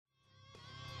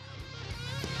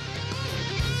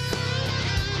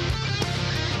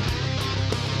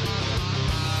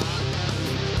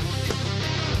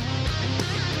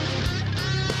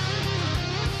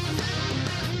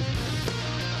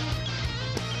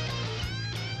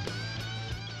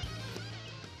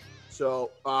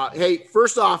So, hey,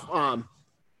 first off, to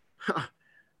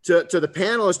the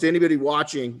panelists, to anybody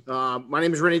watching, my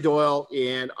name is Renny Doyle,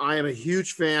 and I am a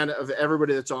huge fan of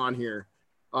everybody that's on here.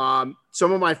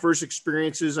 Some of my first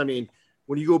experiences, I mean,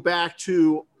 when you go back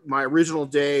to my original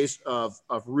days of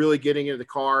really getting into the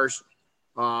cars,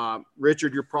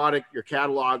 Richard, your product, your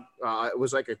catalog, it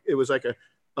was like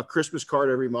a Christmas card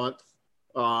every month.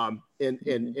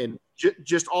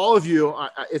 Just all of you,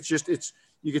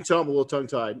 you can tell I'm a little tongue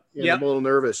tied and I'm a little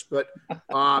nervous, but,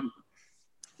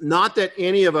 not that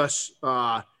any of us,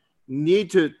 need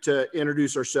to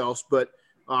introduce ourselves, but,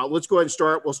 let's go ahead and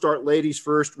start. We'll start ladies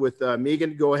first with,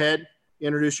 Meghan. Go ahead.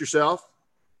 Introduce yourself.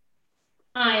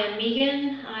 Hi, I'm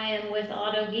Meghan. I am with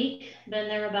Autogeek. Been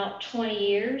there about 20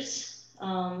 years.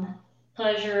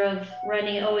 Pleasure of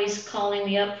Renny always calling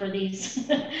me up for these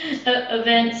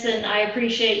events, and I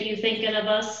appreciate you thinking of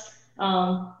us.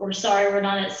 We're sorry we're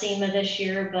not at SEMA this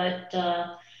year, but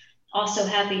also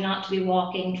happy not to be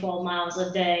walking 12 miles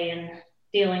a day and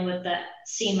dealing with that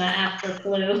SEMA after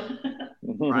flu.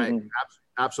 Right,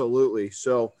 absolutely.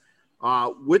 So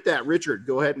with that, Richard,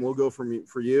 go ahead and we'll go for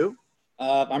you.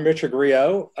 I'm Richard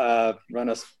Griot, run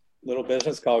a little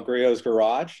business called Griot's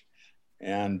Garage.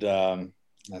 And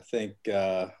I think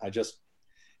I just,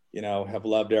 have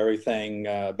loved everything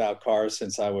about cars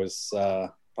since I was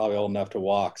probably old enough to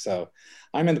walk. So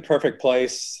I'm in the perfect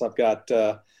place. I've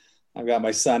got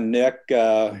my son, Nick,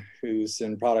 who's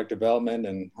in product development,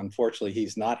 and unfortunately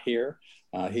he's not here.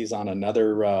 He's on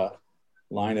another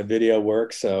line of video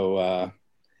work. So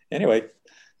anyway,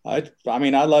 I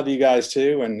love you guys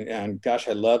too. And gosh,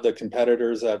 I love the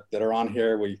competitors that are on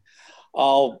here. We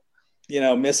all,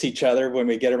 miss each other when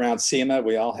we get around SEMA.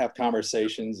 We all have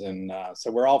conversations, and so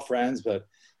we're all friends, but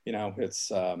it's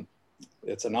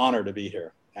an honor to be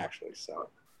here actually. So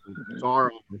it's our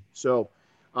honor. So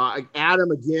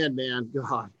Adam, again, man,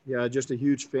 God, yeah, just a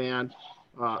huge fan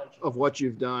of what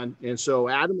you've done. And so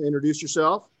Adam, introduce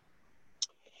yourself.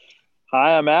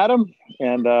 Hi, I'm Adam,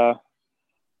 and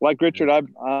like Richard,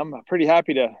 I'm pretty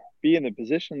happy to be in the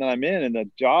position that I'm in and the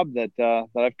job that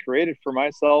I've created for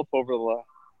myself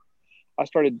I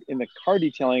started in the car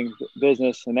detailing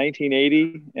business in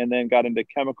 1980, and then got into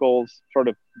chemicals, sort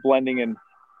of blending and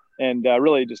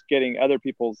really just getting other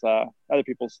people's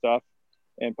stuff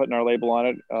and putting our label on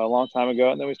it a long time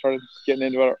ago. And then we started getting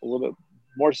into it a little bit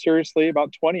more seriously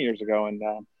about 20 years ago. And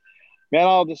man,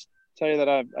 I'll just tell you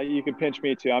that you can pinch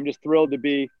me too. I'm just thrilled to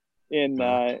be in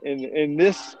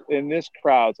this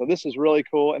crowd. So this is really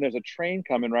cool. And there's a train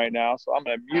coming right now, so I'm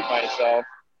going to mute myself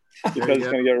because it's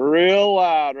going to get real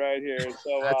loud right here.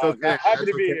 So happy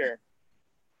to be here.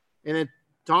 And then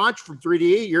Tunch from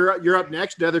 3D, you're up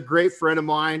next. Another great friend of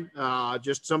mine.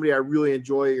 Just somebody I really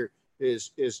enjoy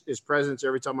his presence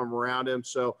every time I'm around him.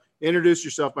 So introduce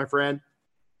yourself, my friend.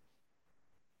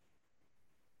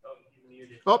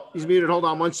 Oh, he's muted. Hold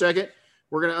on one second.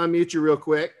 We're going to unmute you real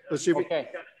quick. Let's see if I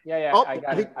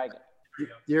got it.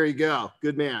 There you go.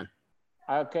 Good man.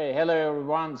 Okay. Hello,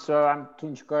 everyone. So I'm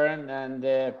Tunch Goren, and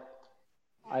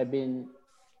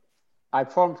I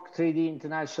formed 3D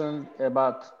International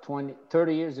about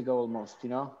 30 years ago almost,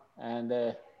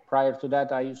 and prior to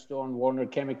that, I used to own Warner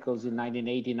Chemicals in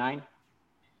 1989.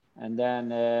 And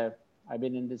then I've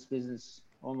been in this business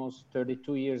almost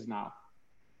 32 years now.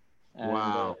 And,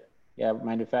 wow.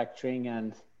 Manufacturing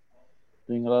and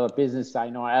doing a lot of business. I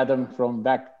know Adam from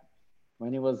back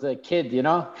when he was a kid, He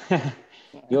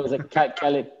was a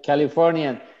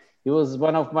Californian. He was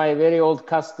one of my very old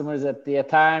customers at the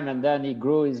time, and then he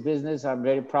grew his business. I'm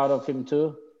very proud of him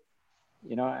too,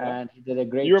 and he did a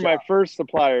great job. You were my first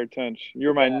supplier, Tunch. You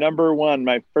were my number one,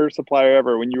 my first supplier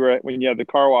ever when you had the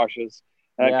car washes.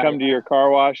 I'd come to your car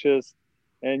washes,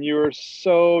 and you were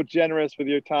so generous with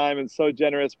your time and so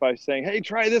generous by saying, hey,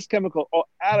 try this chemical. Oh,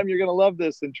 Adam, you're going to love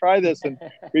this, and try this. And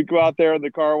we'd go out there in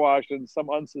the car wash, and some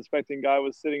unsuspecting guy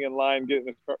was sitting in line getting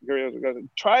the car.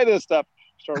 Try this stuff.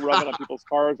 Start rubbing on people's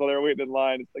cars while they're waiting in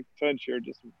line. It's like, Tunch,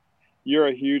 you're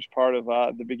a huge part of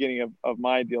the beginning of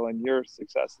my deal, and your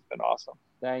success has been awesome.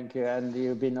 Thank you. And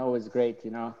you've been always great,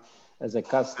 as a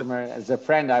customer, as a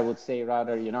friend, I would say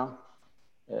rather,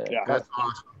 That's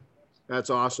awesome. That's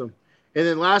awesome. And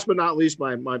then last but not least,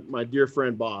 my dear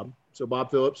friend, Bob. So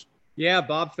Bob Phillips. Yeah,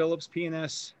 Bob Phillips,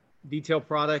 P&S Detail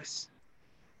Products,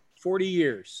 40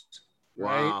 years.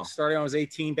 Wow. Right? Starting when I was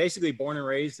 18, basically born and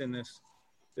raised in this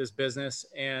business.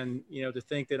 And, to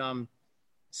think that I'm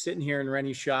sitting here in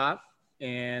Renny's shop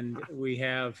and we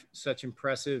have such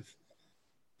impressive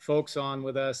folks on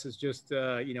with us is just,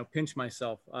 pinch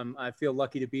myself. I feel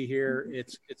lucky to be here.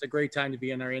 It's a great time to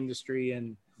be in our industry,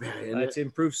 and it's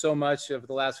improved so much over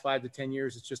the last 5 to 10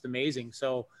 years. It's just amazing.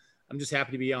 So I'm just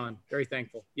happy to be on. Very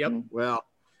thankful. Yep. Well,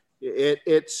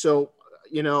 it's so,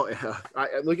 you know, I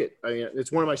look at, I mean,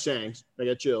 it's one of my sayings. I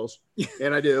get chills,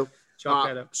 and I do. Chalk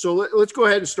that up. So let's go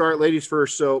ahead and start, ladies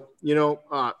first. So, you know,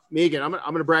 Meghan, I'm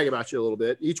going to brag about you a little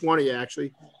bit, each one of you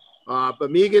actually. But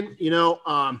Meghan, you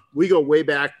know, we go way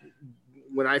back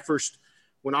when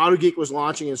Autogeek was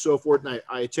launching and so forth. And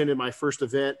I attended my first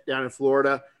event down in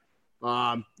Florida.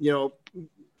 You know,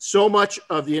 so much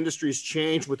of the industry's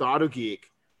changed with Autogeek,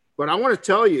 but I want to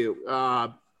tell you,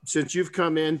 since you've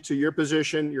come into your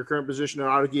position, your current position at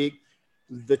Autogeek,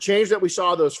 the change that we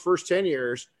saw those first 10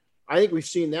 years, I think we've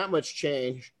seen that much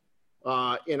change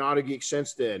in Autogeek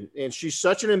since then. And she's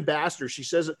such an ambassador. She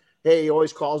says, hey, he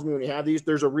always calls me when you have these.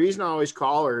 There's a reason I always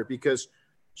call her, because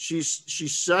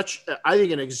she's such, I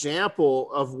think, an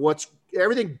example of what's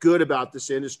everything good about this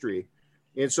industry.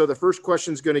 And so the first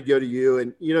question is going to go to you.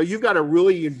 And, you know, you've got a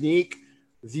really unique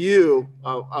view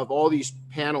of all these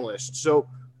panelists. So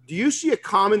do you see a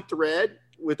common thread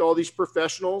with all these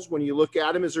professionals when you look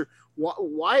at them? Is there,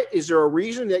 why is there a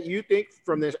reason that you think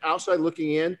from this outside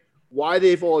looking in, why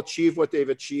they've all achieved what they've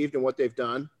achieved and what they've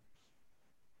done?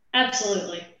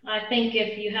 Absolutely. I think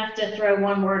if you have to throw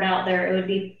one word out there, it would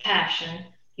be passion.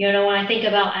 You know, when I think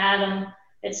about Adam,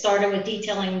 it started with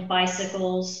detailing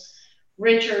bicycles.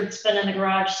 Richard's been in the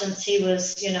garage since he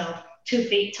was, you know, 2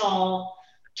 feet tall.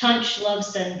 Tunch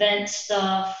loves to invent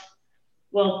stuff.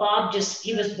 Well, Bob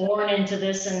he was born into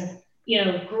this and, you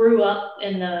know, grew up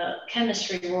in the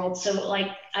chemistry world. So like,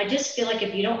 I just feel like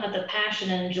if you don't have the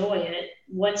passion and enjoy it,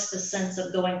 what's the sense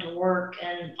of going to work?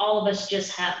 And all of us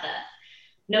just have that.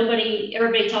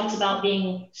 Everybody talks about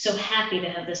being so happy to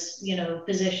have this, you know,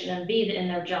 position and be in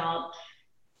their job.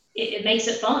 It makes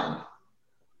it fun.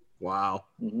 Wow.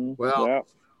 Mm-hmm. Well,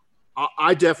 yeah.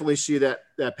 I definitely see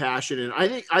that passion. And I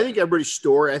think everybody's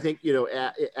story, I think, you know,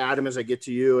 Adam, as I get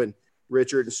to you and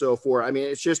Richard and so forth, I mean,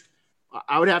 it's just,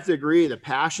 I would have to agree, the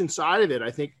passion side of it.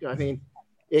 I mean,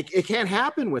 it can't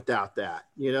happen without that,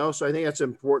 you know? So I think that's an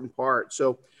important part.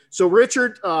 So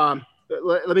Richard,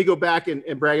 let me go back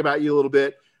and brag about you a little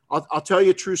bit. I'll tell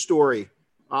you a true story.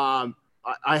 I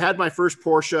had my first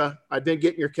Porsche. I'd been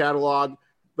getting your catalog,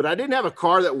 but I didn't have a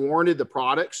car that warranted the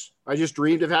products. I just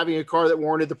dreamed of having a car that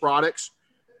warranted the products.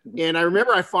 And I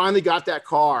remember I finally got that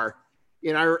car.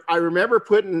 And I remember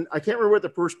I can't remember what the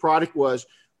first product was,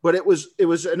 but it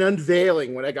was an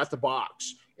unveiling when I got the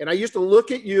box. And I used to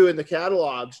look at you in the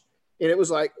catalogs, and it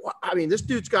was like, I mean, this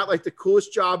dude's got like the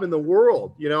coolest job in the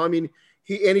world. You know, I mean,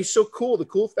 he's so cool, the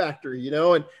cool factor, you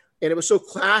know, and it was so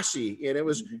classy, and it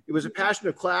was a passion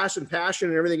of class and passion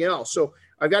and everything else. So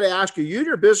I've got to ask you, and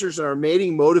your business are a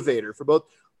mating motivator for both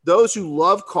those who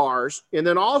love cars and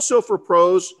then also for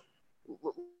pros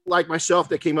like myself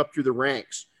that came up through the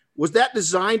ranks. Was that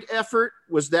designed effort?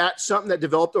 Was that something that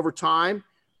developed over time?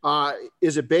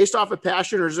 Is it based off of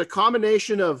passion, or is it a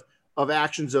combination of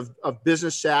actions of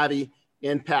business savvy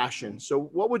and passion? So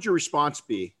what would your response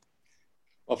be?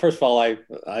 Well, first of all, I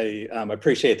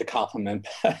appreciate the compliment,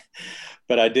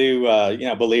 but I do, you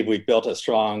know, believe we've built a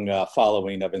strong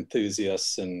following of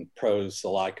enthusiasts and pros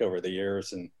alike over the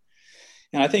years. And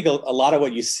I think a lot of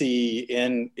what you see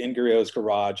in Griot's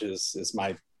garage is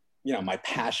my, you know, my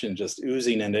passion just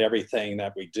oozing into everything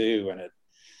that we do. And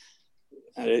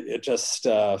it just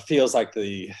feels like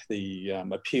the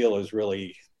appeal is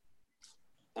really,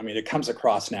 I mean, it comes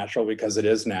across natural because it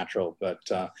is natural, but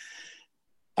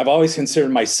I've always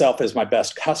considered myself as my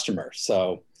best customer.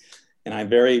 So, and I'm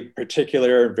very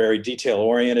particular, very detail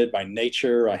oriented by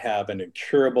nature. I have an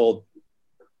incurable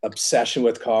obsession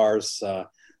with cars.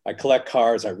 I collect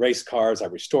cars, I race cars, I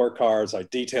restore cars, I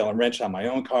detail and wrench on my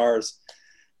own cars.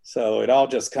 So it all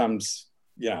just comes,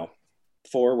 you know,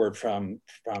 forward from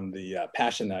the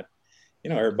passion that, you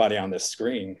know, everybody on this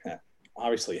screen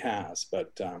obviously has.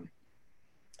 But,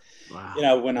 wow. You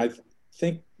know, when I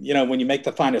think, you know, when you make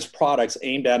the finest products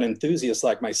aimed at enthusiasts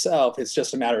like myself, it's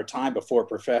just a matter of time before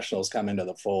professionals come into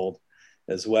the fold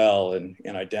as well and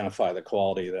identify the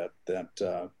quality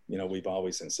that you know, we've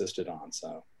always insisted on.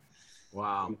 So,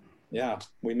 wow. Yeah,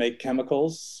 we make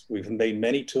chemicals. We've made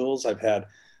many tools. I've had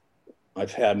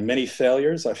many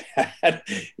failures. I've had,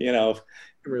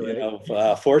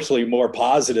 fortunately more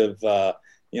positive,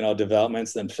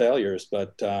 developments than failures.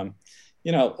 But, I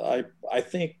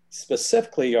think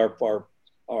specifically our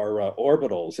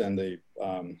orbitals and the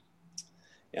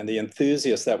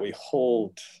enthusiasts that we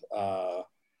hold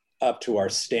up to our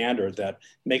standard that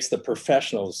makes the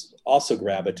professionals also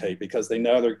gravitate because they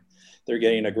know they're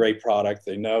getting a great product.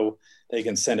 They know they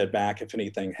can send it back if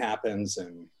anything happens.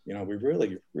 And, we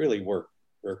really, really work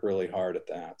really hard at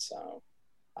that. So.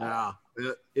 Yeah,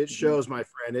 it shows, my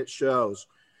friend. It shows.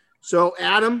 So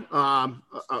Adam,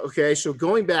 okay, so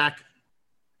going back,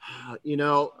 I've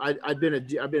been a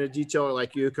detailer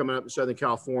like you coming up in Southern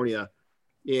California,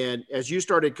 and as you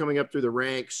started coming up through the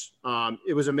ranks,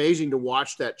 it was amazing to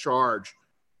watch that charge.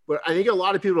 But I think a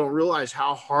lot of people don't realize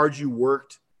how hard you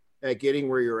worked at getting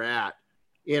where you're at.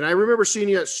 And I remember seeing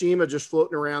you at SEMA just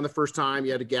floating around the first time.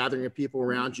 You had a gathering of people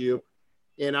around you,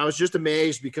 and I was just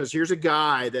amazed because here's a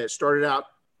guy that started out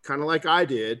kind of like I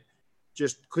did,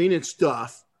 just cleaning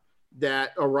stuff,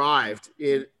 that arrived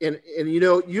in, and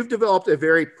you've developed a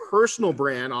very personal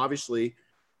brand, obviously,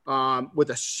 with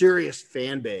a serious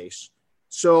fan base.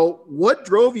 So what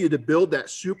drove you to build that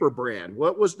super brand?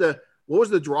 What was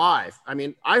the drive? I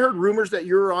mean, I heard rumors that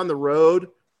you were on the road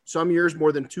some years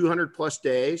more than 200 plus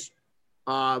days.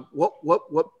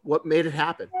 What made it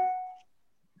happen?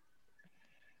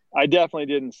 I definitely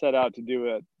didn't set out to do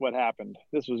it. What happened?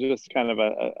 This was just kind of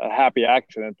a happy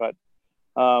accident, but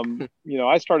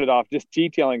I started off just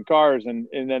detailing cars, and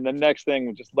then the next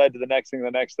thing just led to the next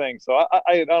thing. So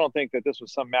I don't think that this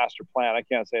was some master plan. I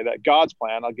can't say that. God's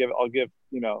plan. I'll give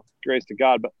grace to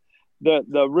God. But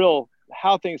the real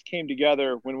how things came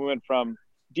together when we went from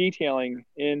detailing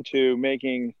into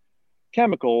making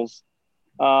chemicals.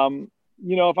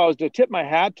 If I was to tip my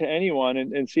hat to anyone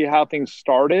and see how things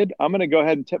started, I'm going to go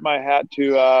ahead and tip my hat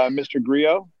to Mr.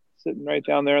 Griot, sitting right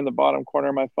down there in the bottom corner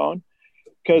of my phone.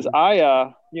 Because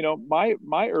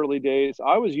my early days,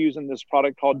 I was using this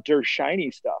product called Der Shiny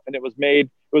stuff, and it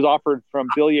was offered from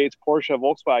Bill Yates Porsche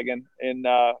Volkswagen in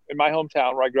my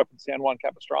hometown where I grew up in San Juan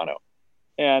Capistrano,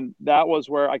 and that was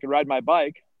where I could ride my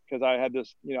bike because I had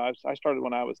this. I started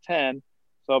when I was 10,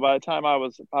 so by the time I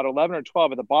was about 11 or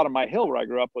 12, at the bottom of my hill where I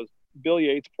grew up was Bill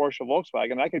Yates Porsche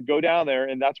Volkswagen. And I could go down there,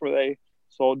 and that's where they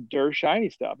sold Der Shiny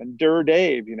stuff and Der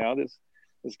Dave.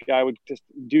 This guy would just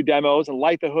do demos and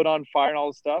light the hood on fire and all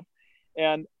this stuff.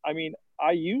 And I mean,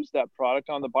 I used that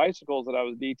product on the bicycles that I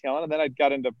was detailing. And then I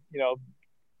got into,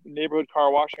 neighborhood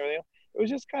car wash and everything. It was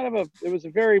just it was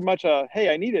very much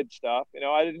hey, I needed stuff.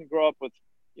 I didn't grow up with,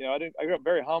 I grew up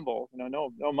very humble,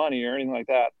 no money or anything like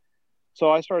that. So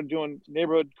I started doing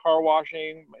neighborhood car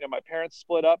washing. My parents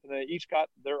split up and they each got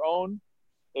their own.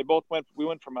 We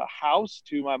went from a house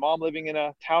to my mom living in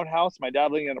a townhouse, my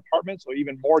dad living in an apartment. So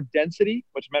even more density,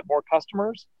 which meant more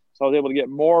customers. So I was able to get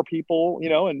more people,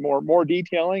 and more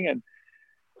detailing.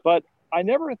 But I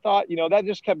never thought, that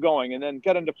just kept going, and then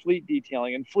got into fleet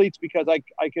detailing and fleets because I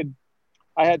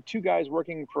had two guys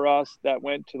working for us that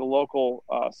went to the local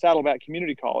Saddleback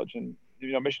Community College in,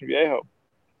 Mission Viejo.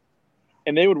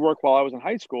 And they would work while I was in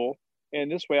high school. And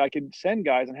this way I could send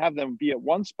guys and have them be at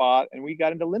one spot. And we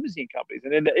got into limousine companies.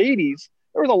 And in the 80s,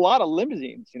 there was a lot of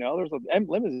limousines, there was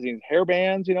limousines, hair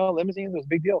bands, limousines, it was a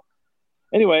big deal.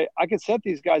 Anyway, I could set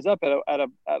these guys up at a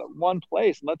one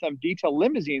place and let them detail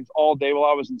limousines all day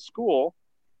while I was in school.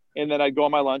 And then I'd go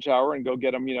on my lunch hour and go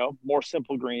get them, more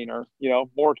simple green or,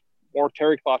 more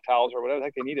terry cloth towels or whatever the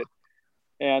heck they needed.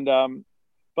 And,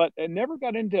 but it never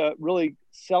got into really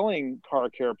selling car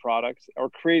care products or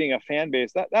creating a fan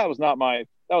base. That was not my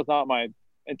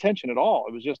intention at all.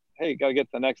 It was just, hey, got to get to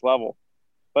the next level.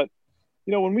 But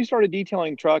when we started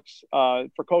detailing trucks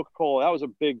for Coca-Cola, that was a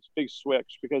big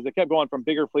switch because they kept going from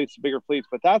bigger fleets to bigger fleets.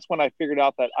 But that's when I figured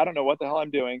out that I don't know what the hell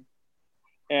I'm doing,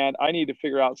 and I need to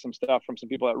figure out some stuff from some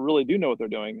people that really do know what they're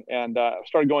doing. And I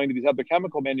started going to these other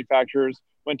chemical manufacturers.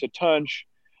 Went to Tunch.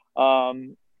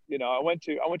 I went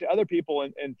to other people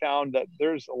and found that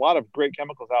there's a lot of great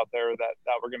chemicals out there that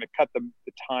were going to cut the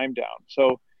time down.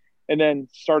 So, and then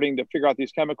starting to figure out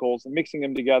these chemicals and mixing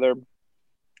them together,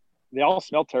 they all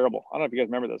smell terrible. I don't know if you guys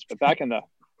remember this, but back in the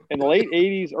late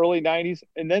 80s, early 90s,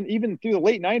 and then even through the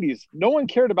late 90s, no one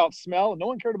cared about smell. No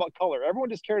one cared about color. Everyone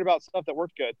just cared about stuff that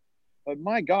worked good. But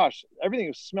my gosh,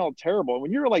 everything smelled terrible. And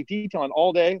when you're like detailing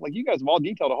all day, like you guys have all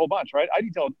detailed a whole bunch, right?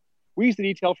 We used to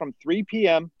detail from 3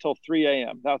 p.m. till 3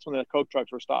 a.m. That's when the Coke trucks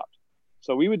were stopped.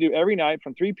 So we would do every night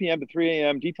from 3 p.m. to 3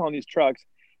 a.m. detailing these trucks.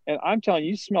 And I'm telling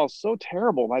you, smell so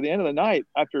terrible by the end of the night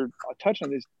after touching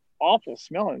these awful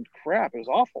smelling crap. It was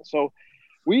awful. So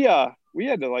we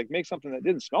had to like make something that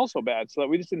didn't smell so bad so that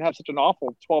we just didn't have such an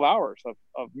awful 12 hours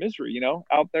of misery,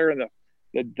 out there in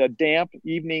the damp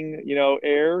evening,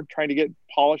 air, trying to get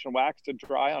polish and wax to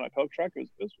dry on a Coke truck. It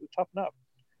was tough enough.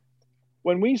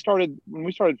 When we started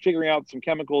figuring out some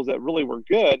chemicals that really were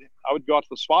good, I would go out to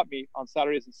the swap meet on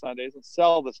Saturdays and Sundays and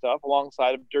sell the stuff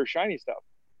alongside of Der Shiny stuff.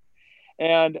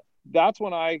 And that's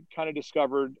when I kind of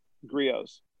discovered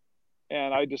Griots.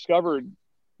 And I discovered,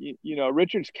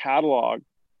 Richard's catalog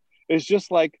is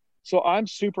just like, so I'm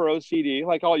super OCD,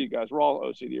 like all you guys, we're all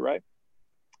OCD, right?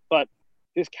 But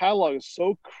his catalog is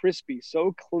so crispy,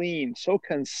 so clean, so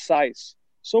concise.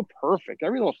 so perfect.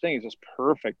 Every little thing is just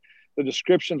perfect. The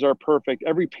descriptions are perfect.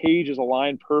 Every page is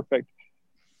aligned perfect.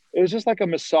 It was just like a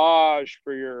massage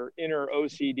for your inner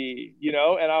OCD, you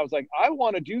know? And I was like, I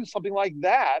want to do something like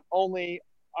that, only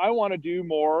I want to do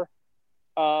more.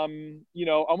 You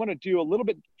know, I want to do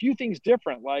few things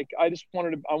different. Like I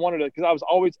wanted to, because I was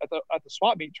always at the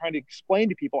swap meet trying to explain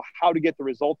to people how to get the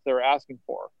results they were asking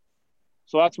for.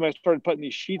 So that's when I started putting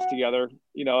these sheets together,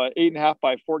 you know, an 8.5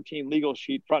 by 14 legal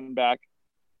sheet, front and back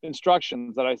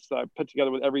instructions that I put together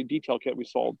with every detail kit we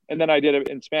sold. And then I did it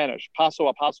in Spanish, paso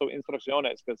a paso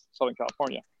instrucciones, because Southern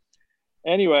California.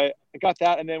 Anyway, I got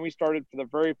that. And then we started for the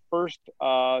very first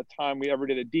time we ever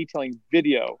did a detailing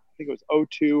video. I think it was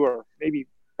 02 or maybe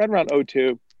right around 02.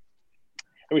 And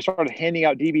we started handing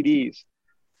out DVDs.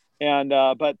 And,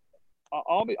 but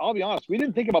I'll be honest, we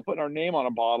didn't think about putting our name on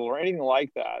a bottle or anything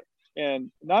like that.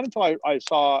 And not until I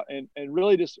saw and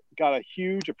really just got a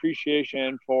huge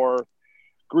appreciation for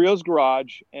Griot's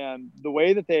Garage and the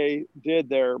way that they did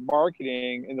their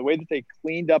marketing and the way that they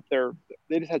cleaned up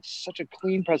they just had such a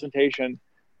clean presentation.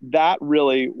 That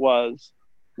really was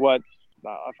what,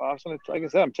 like I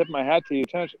said, I'm tipping my hat to you,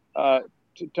 Tunch,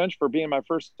 for being my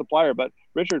first supplier, but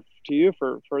Richard, to you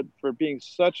for being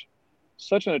such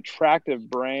an attractive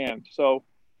brand. So,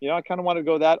 you know, I kind of want to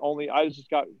go that, only I just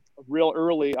got real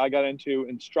early. I got into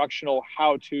instructional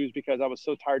how-tos because I was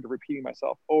so tired of repeating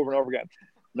myself over and over again.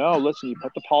 No, listen, you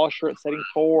put the polisher at setting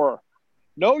 4.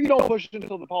 No, you don't push it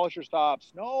until the polisher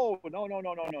stops. No. You know,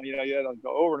 you have to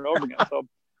go over and over again. So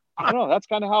I don't know. That's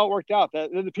kind of how it worked out.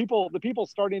 That the people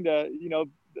starting to, you know,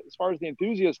 as far as the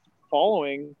enthusiast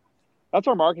following, that's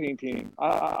our marketing team.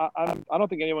 I don't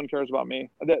think anyone cares about me.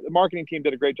 The marketing team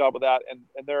did a great job with that, and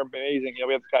they're amazing. You know,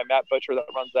 we have this guy Matt Butcher that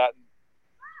runs that. And,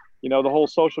 you know, the whole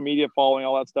social media following,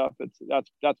 all that stuff.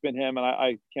 That's been him, and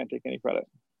I can't take any credit.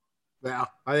 Yeah,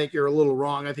 I think you're a little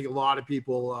wrong. I think a lot of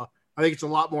people, I think it's a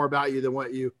lot more about you than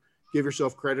what you give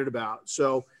yourself credit about.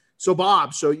 So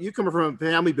Bob, so you come from a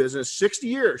family business, 60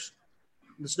 years.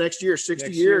 This next year,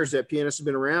 60 years that P&S has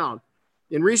been around.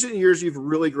 In recent years, you've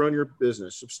really grown your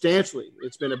business substantially.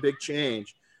 It's been a big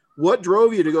change. What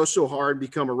drove you to go so hard and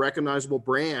become a recognizable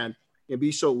brand and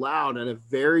be so loud in a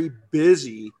very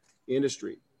busy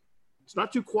industry? It's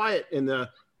not too quiet in the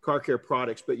car care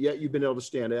products, but yet you've been able to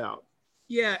stand out.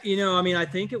 Yeah, you know, I mean, I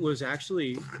think it was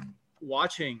actually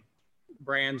watching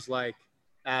brands like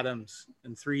Adams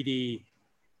and 3D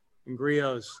and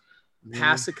Griot's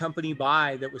pass a company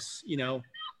by that was, you know,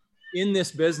 in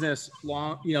this business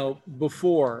long, you know,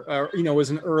 before, or, you know,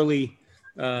 was an early,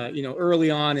 early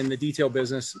on in the detail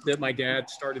business that my dad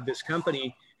started this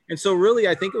company. And so really,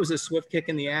 I think it was a swift kick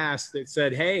in the ass that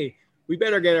said, hey, we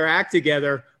better get our act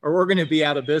together or we're going to be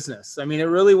out of business. I mean, it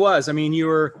really was. I mean,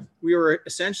 we were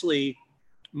essentially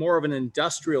more of an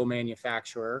industrial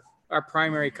manufacturer. Our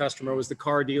primary customer was the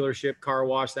car dealership, car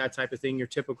wash, that type of thing, your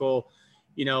typical,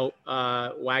 you know,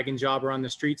 wagon jobber on the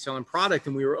street selling product.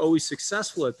 And we were always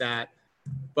successful at that.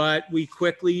 But we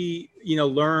quickly, you know,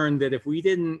 learned that if we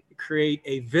didn't create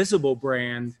a visible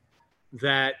brand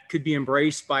that could be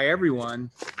embraced by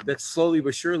everyone, that slowly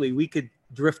but surely we could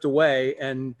drift away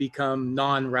and become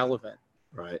non-relevant.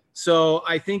 Right. So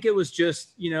I think it was just,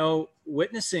 you know,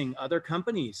 witnessing other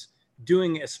companies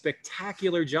doing a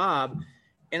spectacular job.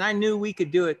 And I knew we could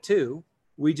do it too.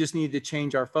 We just needed to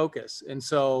change our focus. And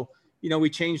so, you know, we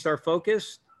changed our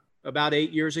focus about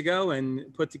 8 years ago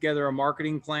and put together a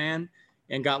marketing plan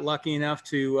and got lucky enough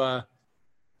to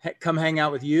come hang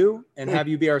out with you and have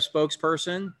you be our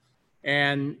spokesperson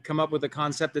and come up with a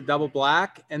concept of Double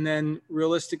Black. And then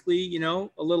realistically, you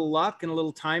know, a little luck and a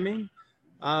little timing,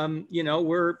 you know,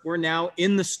 we're now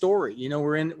in the story. You know,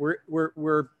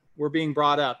 we're being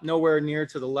brought up, nowhere near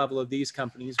to the level of these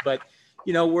companies, but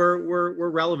you know, we're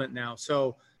relevant now.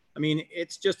 So, I mean,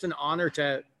 it's just an honor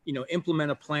to, you know,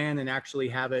 implement a plan and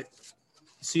actually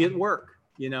see it work.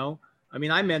 You know, I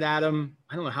mean, I met Adam,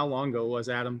 I don't know how long ago it was,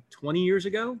 Adam, 20 years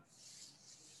ago.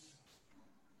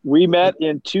 We met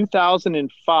in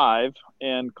 2005,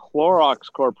 and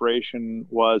Clorox Corporation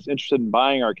was interested in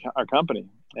buying our company,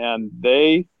 and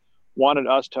they wanted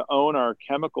us to own our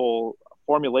chemical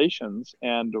formulations,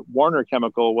 and Warner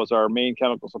Chemical was our main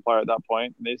chemical supplier at that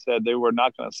point. And they said they were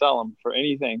not going to sell them for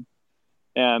anything.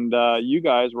 And you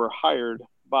guys were hired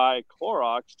by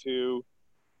Clorox to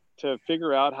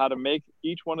figure out how to make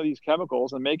each one of these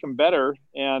chemicals and make them better.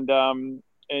 And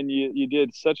you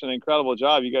did such an incredible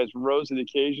job. You guys rose to the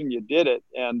occasion. You did it.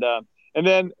 And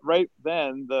then right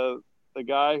then the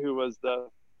guy who was the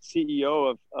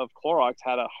CEO of Clorox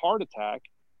had a heart attack.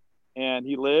 And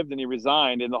he lived and he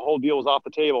resigned and the whole deal was off the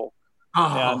table.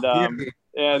 Oh,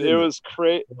 And it was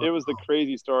the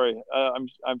crazy story.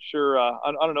 I'm sure. I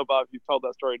don't know, Bob, if you've told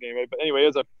that story anyway, but anyway,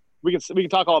 we can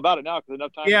talk all about it now because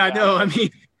enough time. Yeah, I know. I mean,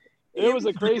 it was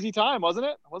a crazy time, wasn't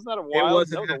it? Wasn't that a wild?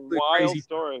 That was a wild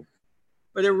story.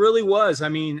 But it really was. I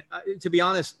mean, to be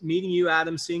honest, meeting you,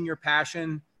 Adam, seeing your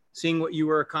passion, seeing what you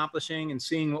were accomplishing, and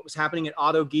seeing what was happening at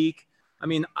Autogeek. I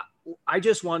mean, I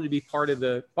just wanted to be part of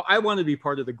the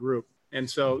group. And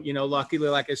so, you know, luckily,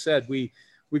 like I said, we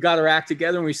got our act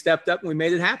together and we stepped up and we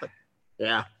made it happen.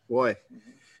 Yeah, boy.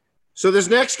 So this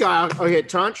next guy, okay,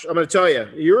 Tunch, I'm going to tell you,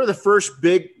 you're the first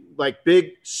big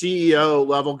CEO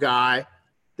level guy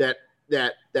that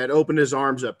opened his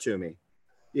arms up to me.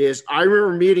 I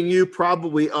remember meeting you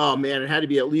probably, oh man, it had to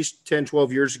be at least 10,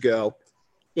 12 years ago.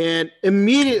 And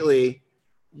immediately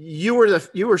you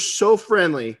were so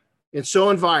friendly and so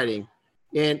inviting.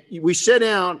 And we sat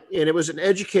down and it was an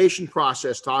education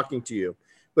process talking to you.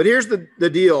 But here's the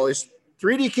deal is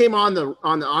 3D came on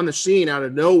the scene out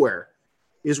of nowhere.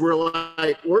 We're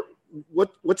like,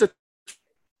 what's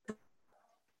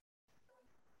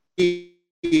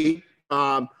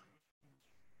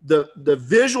the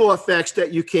visual effects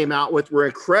that you came out with were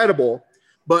incredible,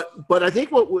 but I think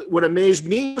what amazed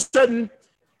me all of a sudden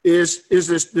is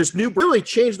this new really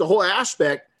changed the whole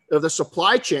aspect of the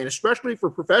supply chain, especially for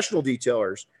professional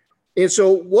detailers. And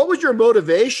so, what was your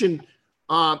motivation,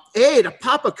 to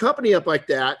pop a company up like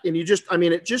that? And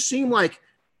it just seemed like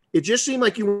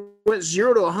you went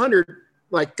 0 to 100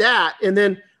 like that, and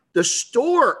then the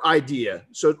store idea.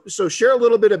 So share a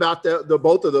little bit about the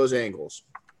both of those angles.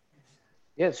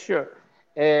 Yes, sure.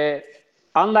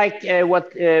 Unlike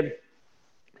what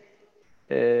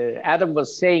Adam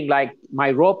was saying, like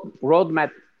my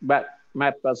roadmap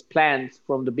was planned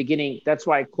from the beginning. That's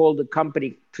why I called the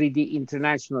company 3D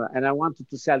International, and I wanted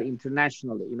to sell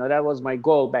internationally. You know, that was my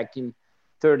goal back in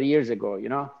 30 years ago. You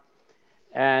know,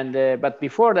 and but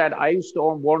before that, I used to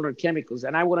own Warner Chemicals,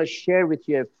 and I want to share with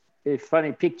you a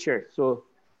funny picture. So,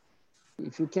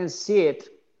 if you can see it,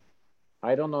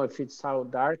 I don't know if it's how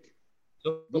dark.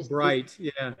 So bright,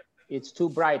 yeah. It's too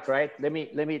bright, right? Let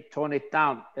me tone it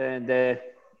down, and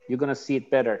you're gonna see it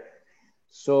better.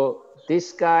 So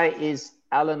this guy is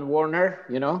Alan Warner,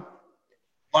 you know.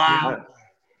 Wow.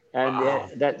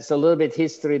 And that's a little bit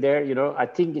history there, you know. I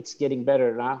think it's getting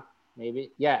better now,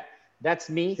 maybe. Yeah, that's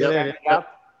me standing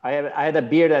up. I had a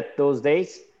beard at those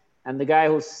days, and the guy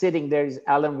who's sitting there is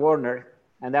Alan Warner,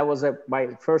 and that was my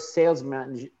first sales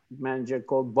manager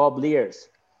called Bob Lears.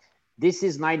 This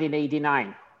is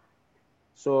 1989.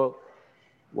 So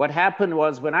what happened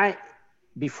was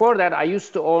before that, I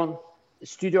used to own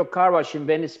Studio Car Wash in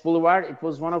Venice Boulevard. It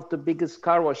was one of the biggest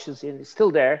car washes still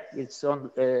there. It's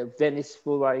on Venice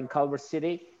Boulevard in Culver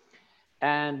City.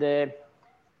 And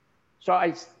so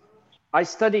I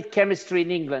studied chemistry in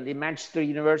England, in Manchester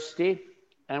University.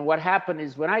 And what happened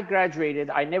is when I graduated,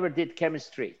 I never did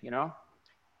chemistry, you know,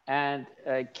 and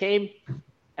came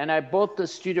and I bought the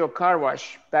Studio Car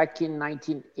Wash back in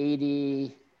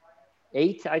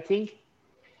 1988, I think.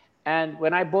 And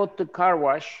when I bought the car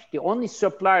wash, the only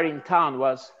supplier in town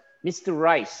was Mr.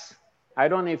 Rice. I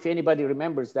don't know if anybody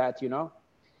remembers that, you know,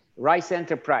 Rice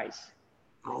Enterprise.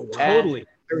 Oh, wow. Totally.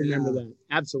 I remember that.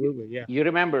 Absolutely, yeah. You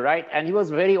remember, right? And he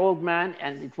was a very old man,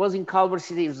 and it was in Culver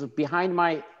City. It was behind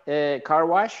my car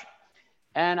wash.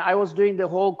 And I was doing the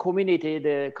whole community,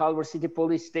 the Culver City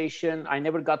police station. I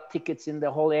never got tickets in the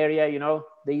whole area, you know.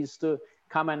 They used to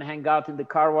come and hang out in the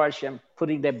car wash and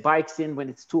putting their bikes in when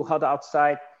it's too hot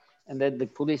outside. And then the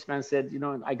policeman said, you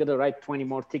know, I got to write 20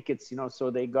 more tickets, you know, so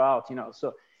they go out, you know.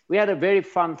 So we had a very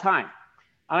fun time.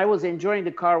 I was enjoying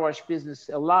the car wash business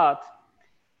a lot.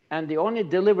 And the only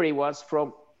delivery was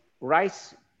from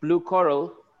Rice Blue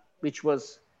Coral, which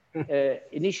was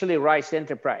initially Rice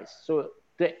Enterprise. So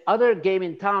the other game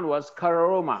in town was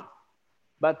Cararoma,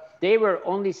 but they were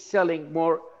only selling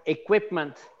more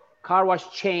equipment, car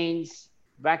wash chains,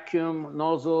 vacuum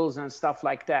nozzles and stuff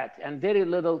like that, and very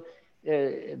little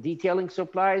detailing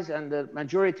supplies, and the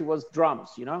majority was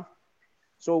drums, you know.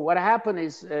 So what happened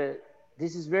is,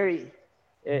 this is very,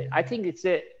 I think it's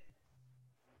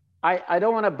I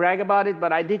don't want to brag about it,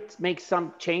 but I did make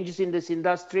some changes in this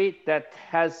industry that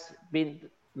has been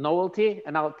novelty,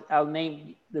 and I'll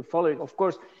name the following. Of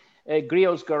course,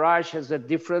 Griot's Garage has a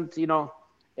different, you know,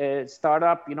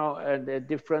 startup, you know, and a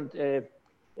different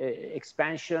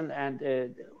expansion, and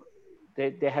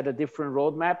they had a different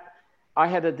roadmap. I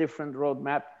had a different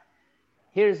roadmap.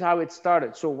 Here's how it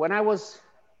started. So when I was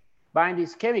buying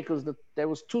these chemicals, there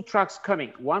was 2 trucks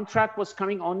coming. One truck was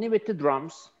coming only with the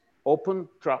drums, open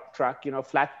truck, you know,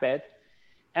 flatbed.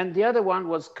 And the other one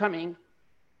was coming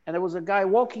And there was a guy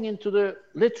walking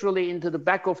literally into the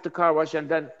back of the car wash, and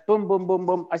then boom, boom, boom,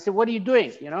 boom. I said, what are you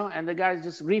doing? You know, and the guy's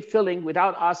just refilling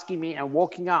without asking me and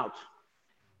walking out.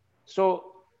 So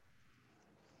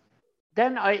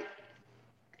then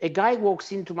a guy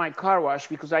walks into my car wash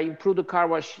because I improved the car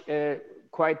wash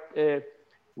quite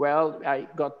well. I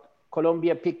got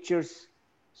Columbia Pictures,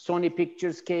 Sony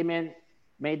Pictures came in,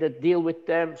 made a deal with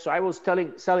them. So I was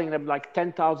selling them like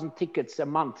 10,000 tickets a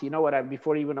month, you know what,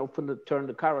 before I even turned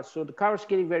the car wash. So the car wash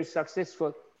getting very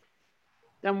successful.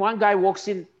 Then one guy walks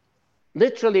in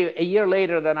literally a year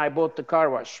later than I bought the car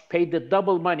wash, paid the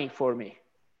double money for me,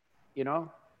 you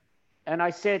know? And I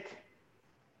said,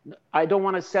 I don't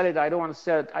want to sell it. I don't want to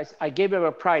sell it. I gave him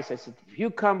a price. I said, if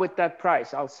you come with that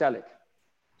price, I'll sell it.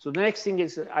 So the next thing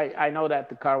is I know that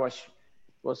the car wash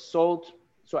was sold.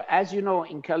 So as you know,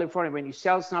 in California, when you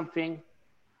sell something,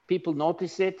 people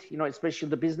notice it, you know, especially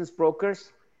the business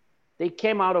brokers. They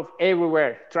came out of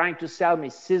everywhere trying to sell me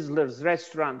Sizzler's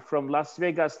restaurant from Las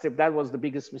Vegas Strip. That was the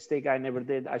biggest mistake I never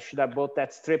did. I should have bought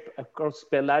that strip, of course,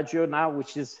 Bellagio now,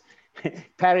 which is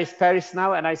Paris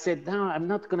now. And I said, no, I'm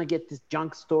not going to get these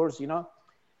junk stores, you know.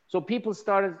 So people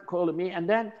started calling me. And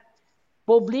then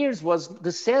Bob Lears was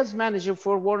the sales manager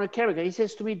for Warner Chemical. He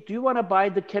says to me, do you want to buy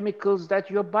the chemicals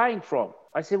that you're buying from?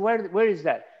 I said, where is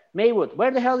that? Maywood.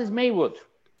 Where the hell is Maywood?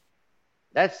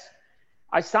 It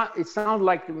sounded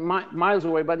like miles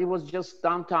away, but it was just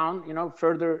downtown, you know,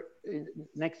 further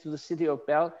next to the city of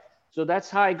Bell. So that's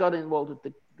how I got involved with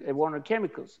the Warner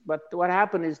Chemicals. But what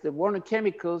happened is the Warner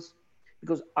Chemicals,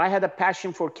 because I had a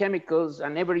passion for chemicals, I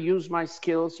never used my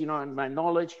skills, you know, and my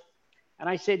knowledge. And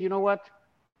I said, you know what?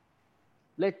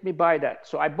 Let me buy that.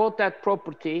 So I bought that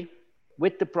property.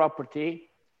 With the property,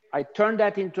 I turned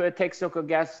that into a Texaco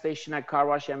gas station, a car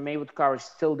wash, and Maywood car wash,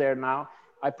 still there now.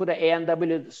 I put an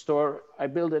A&W store, I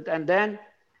built it. And then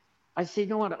I said, you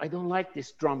know what? I don't like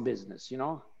this drum business, you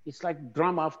know? It's like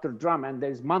drum after drum, and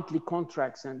there's monthly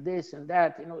contracts and this and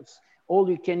that, you know, it's all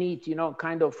you can eat, you know,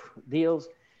 kind of deals.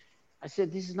 I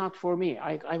said, this is not for me.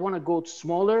 I want to go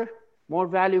smaller, more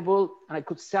valuable, and I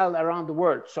could sell around the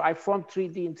world. So I formed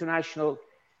 3D International,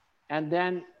 and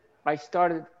then I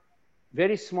started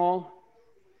very small.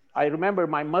 I remember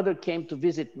my mother came to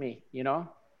visit me, you know,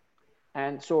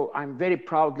 and so I'm very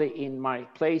proudly in my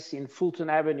place in Fulton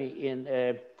Avenue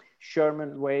in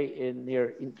Sherman Way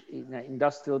near an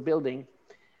industrial building.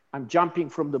 I'm jumping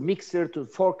from the mixer to the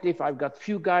forklift. I've got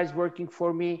few guys working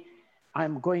for me.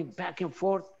 I'm going back and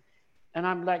forth. And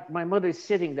I'm like, my mother is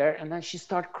sitting there, and then she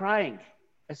started crying.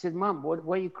 I said, Mom, what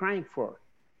are you crying for?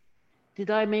 Did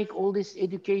I make all this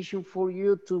education for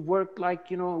you to work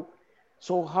like, you know,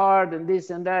 so hard and this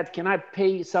and that? Can I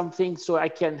pay something so I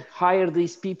can hire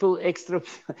these people extra?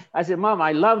 I said, Mom,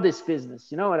 I love this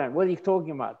business. You know what are you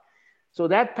talking about? So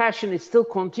that passion is still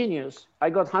continues. I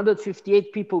got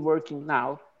 158 people working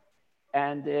now,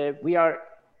 and we are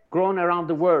grown around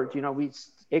the world. You know, we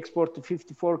export to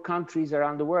 54 countries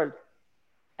around the world.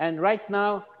 And right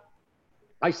now,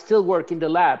 I still work in the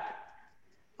lab.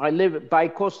 I live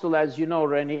bi-coastal, as you know,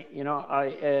 Renny. You know,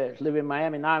 I live in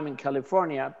Miami, now I'm in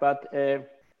California. But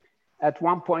at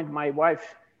one point, my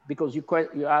wife, because you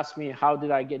asked me how did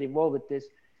I get involved with this.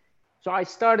 So I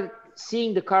started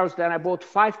seeing the car wash, then I bought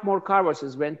 5 more car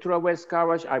washes. Ventura West car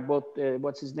wash, I bought,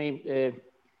 what's his name? In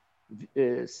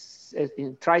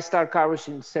TriStar car wash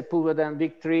in Sepulveda and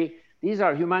Victory. These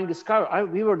are humongous car.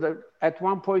 We were at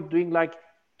one point doing like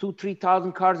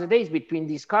 2,000-3,000 cars a day between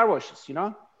these car washes, you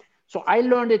know? So I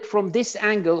learned it from this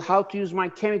angle, how to use my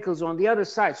chemicals on the other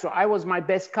side. So I was my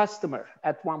best customer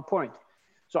at one point.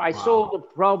 So I saw the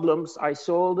problems, I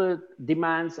saw the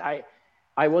demands,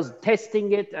 I was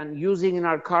testing it and using in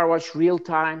our car wash real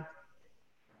time.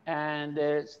 And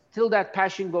still that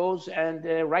passion goes. And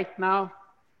right now,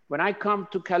 when I come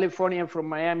to California from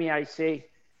Miami, I say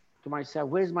to myself,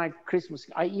 where's my Christmas?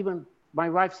 My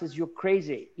wife says, you're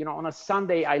crazy. You know, on a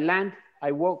Sunday, I land, I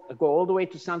go all the way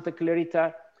to Santa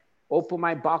Clarita, open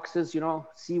my boxes, you know,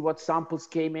 see what samples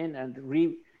came in, and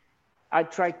I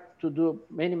try to do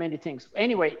many, many things.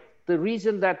 Anyway, the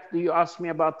reason that you asked me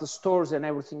about the stores and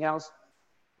everything else,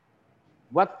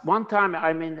 one time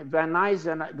I'm in Van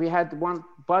Nuys, and we had one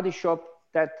body shop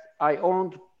that I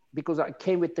owned because I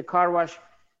came with the car wash.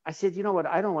 I said, you know what,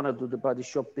 I don't want to do the body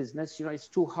shop business. You know, it's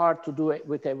too hard to do it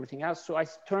with everything else. So I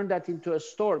turned that into a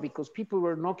store because people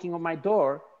were knocking on my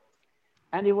door,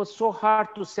 and it was so hard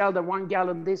to sell the 1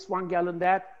 gallon this, 1 gallon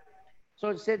that. So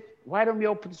I said, why don't we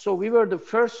open? So we were the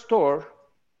first store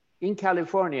in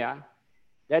California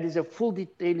that is a full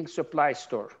detailing supply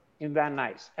store in Van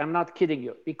Nuys. I'm not kidding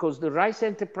you, because the Rice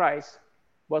Enterprise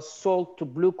was sold to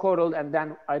Blue Coral, and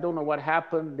then I don't know what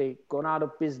happened. They gone out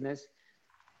of business.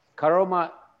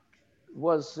 Caroma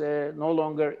was no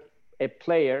longer a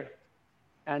player.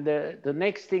 And the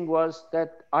next thing was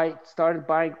that I started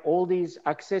buying all these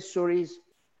accessories,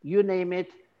 you name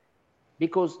it,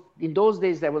 because in those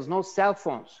days there was no cell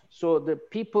phones. So the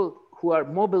people who are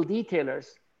mobile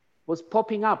detailers was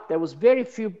popping up. There was very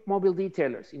few mobile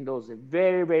detailers in those days,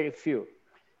 very, very few.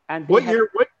 And what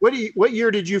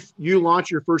year did you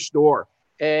launch your first store?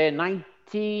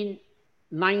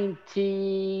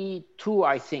 1992,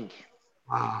 I think.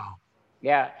 Wow.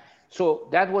 Yeah. So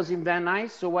that was in Van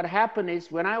Nuys. So what happened is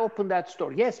when I opened that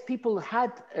store, yes, people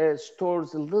had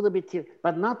stores a little bit here,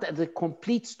 but not the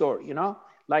complete store, you know,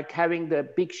 like having the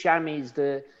big chamois,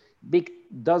 the big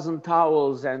dozen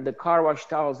towels and the car wash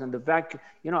towels and the vacuum,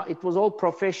 you know, it was all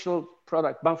professional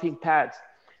product, buffing pads.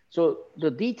 So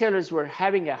the detailers were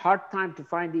having a hard time to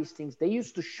find these things. They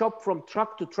used to shop from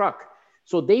truck to truck.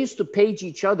 So they used to page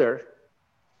each other,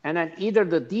 and then either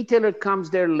the detailer comes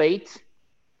there late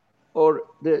or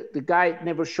the guy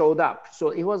never showed up. So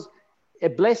it was a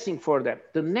blessing for them.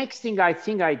 The next thing I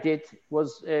think I did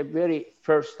was a very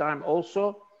first time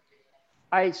also.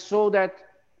 I saw that,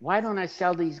 why don't I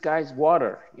sell these guys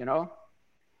water, you know?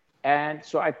 And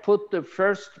so I put the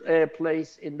first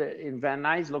place in Van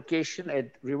Nuys location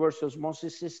at reverse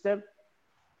osmosis system.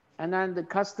 And then the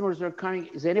customers are coming,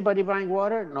 is anybody buying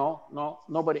water? No,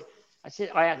 nobody. I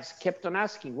kept on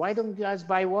asking, why don't you guys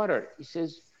buy water? He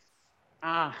says,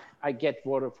 I get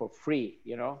water for free,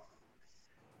 you know?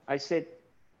 I said,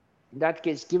 in that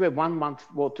case, give it 1 month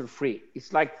water free.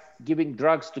 It's like giving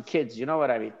drugs to kids, you know what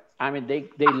I mean? I mean, they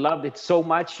loved it so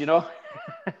much, you know?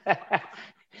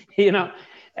 You know?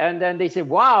 And then they said,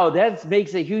 wow, that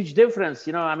makes a huge difference.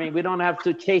 You know, I mean, we don't have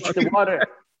to chase the water.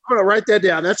 I'm going to write that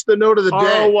down. That's the note of the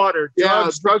day. Water. Yeah,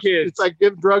 drugs. It's like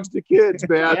give drugs to kids,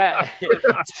 man. Yeah.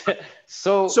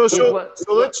 So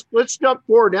let's jump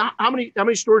forward now. How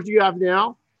many stores do you have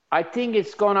now? I think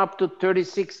it's gone up to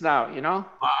 36 now, you know?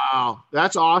 Wow,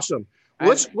 that's awesome.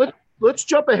 Let's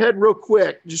jump ahead real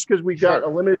quick just because we got a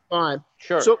limited time.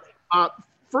 Sure. So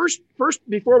first,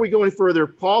 before we go any further,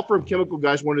 Paul from Chemical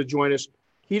Guys wanted to join us.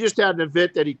 He just had an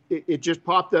event that it just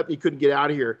popped up. He couldn't get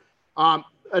out of here.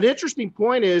 An interesting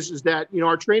point is that, you know,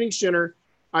 our training center,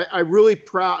 I'm really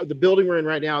proud, the building we're in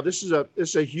right now, this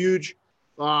is a huge,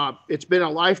 it's been a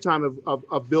lifetime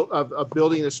of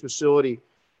building this facility.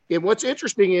 And what's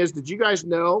interesting is, did you guys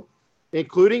know,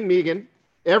 including Meghan,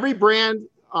 every brand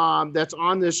that's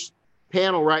on this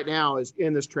panel right now is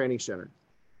in this training center.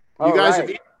 You guys have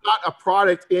got a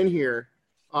product in here,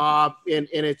 and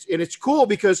it's cool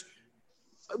because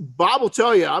Bob will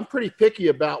tell you, I'm pretty picky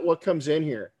about what comes in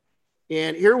here.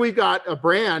 And here we've got a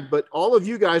brand, but all of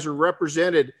you guys are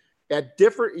represented at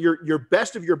different, your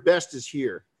best of your best is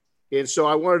here. And so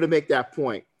I wanted to make that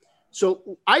point.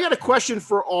 So I got a question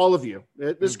for all of you.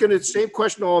 This is going to the same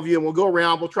question to all of you, and we'll go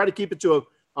around. We'll try to keep it to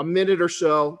a minute or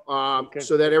so,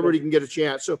 so that everybody can get a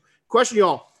chance. So question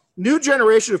y'all, new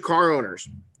generation of car owners,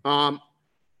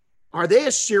 are they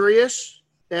as serious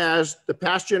as the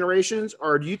past generations,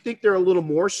 or do you think they're a little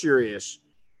more serious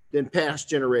than past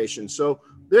generations? So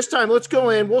this time, let's go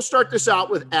in. We'll start this out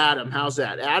with Adam. How's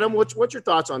that? Adam, what's your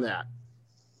thoughts on that?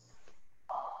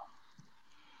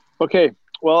 Okay.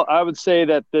 Well, I would say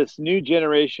that this new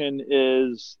generation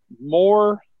is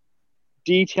more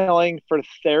detailing for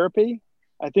therapy.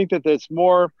 I think that it's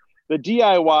more, the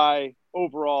DIY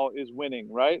overall is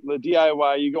winning, right? The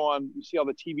DIY, you go on, you see all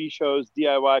the TV shows,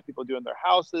 DIY, people do in their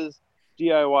houses,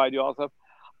 DIY, do all that stuff.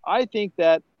 I think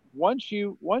that once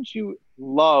you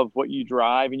love what you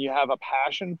drive and you have a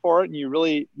passion for it and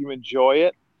you enjoy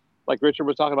it, like Richard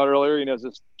was talking about earlier, you know,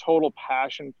 this total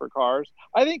passion for cars.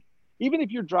 I think even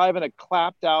if you're driving a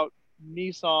clapped out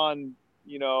Nissan,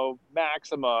 you know,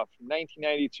 Maxima from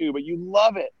 1992, but you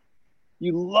love it.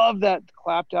 You love that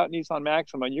clapped out Nissan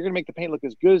Maxima, and you're going to make the paint look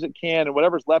as good as it can, and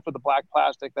whatever's left of the black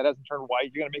plastic that hasn't turned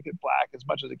white, you're going to make it black as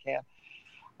much as it can.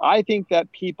 I think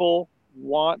that people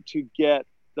want to get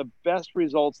the best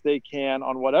results they can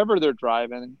on whatever they're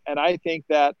driving. And I think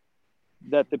that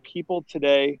the people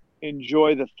today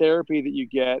enjoy the therapy that you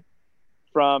get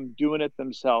from doing it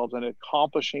themselves and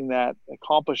accomplishing that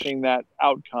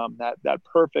outcome, that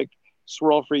perfect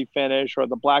swirl-free finish, or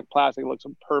the black plastic looks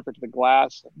perfect. The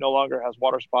glass no longer has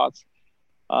water spots.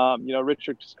 You know,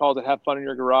 Richard just calls it have fun in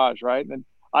your garage, right? And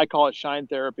I call it shine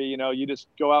therapy. You know, you just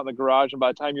go out in the garage, and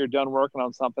by the time you're done working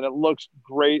on something, it looks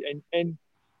great, and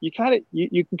you can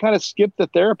kind of skip the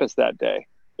therapist that day.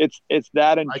 It's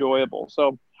that enjoyable.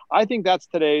 So I think that's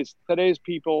today's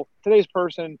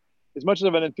person, as much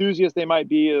of an enthusiast they might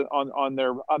be on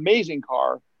their amazing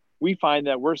car, we find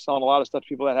that we're selling a lot of stuff to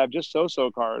people that have just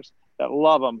so-so cars that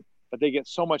love them, but they get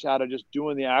so much out of just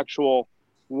doing the actual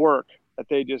work that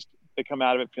they come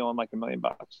out of it feeling like $1 million.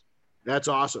 That's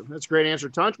awesome. That's a great answer.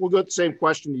 Tunch, we'll go with the same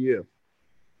question to you.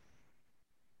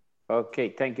 Okay,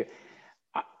 thank you.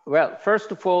 Well,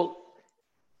 first of all,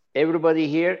 everybody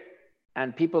here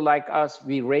and people like us,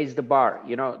 we raise the bar.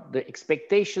 You know, the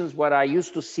expectations, what I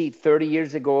used to see 30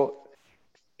 years ago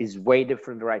is way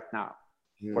different right now.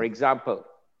 For example,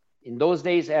 in those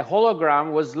days, a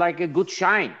hologram was like a good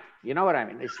shine. You know what I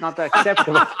mean? It's not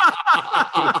acceptable.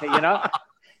 You know,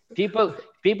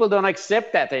 people don't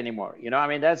accept that anymore. You know, I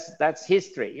mean, that's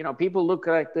history. You know, people look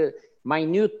at the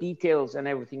minute details and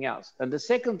everything else. And the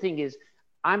second thing is,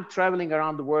 I'm traveling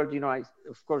around the world. You know,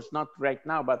 of course, not right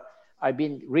now, but I've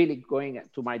been really going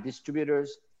to my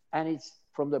distributors, and it's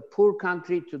from the poor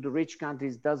country to the rich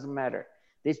countries, doesn't matter.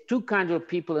 There's two kinds of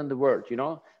people in the world, you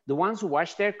know, the ones who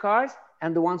wash their cars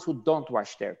and the ones who don't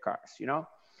wash their cars, you know.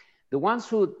 The ones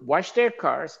who wash their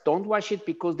cars don't wash it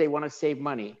because they want to save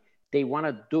money. They want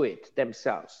to do it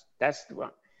themselves. That's the one.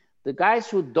 The guys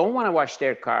who don't want to wash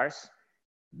their cars,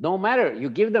 no matter, you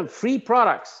give them free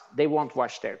products, they won't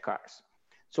wash their cars.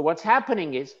 So what's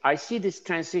happening is I see this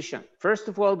transition. First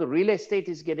of all, the real estate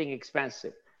is getting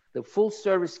expensive. The full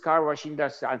service car wash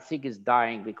industry, I think, is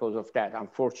dying because of that,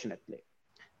 unfortunately.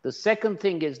 The second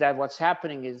thing is that what's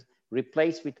happening is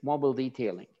replaced with mobile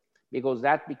detailing, because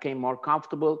that became more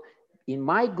comfortable. In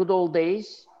my good old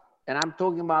days, and I'm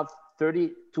talking about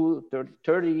 30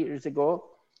 years ago,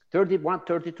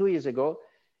 32 years ago,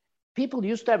 people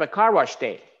used to have a car wash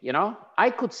day, you know?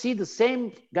 I could see the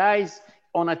same guys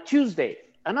on a Tuesday,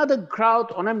 another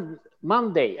crowd on a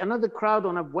Monday, another crowd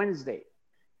on a Wednesday.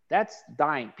 That's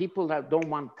dying. People don't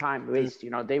want time waste,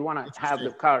 you know? They want to have the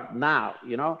car now,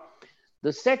 you know?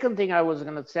 The second thing I was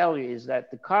going to tell you is that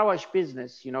the car wash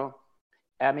business, you know,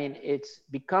 I mean, it's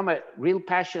become a real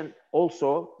passion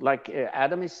also, like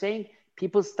Adam is saying.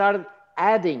 People started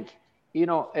adding, you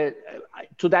know,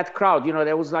 to that crowd. You know,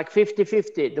 there was like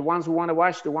 50-50, the ones who want to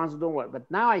wash, the ones who don't want. But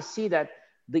now I see that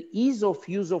the ease of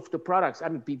use of the products. I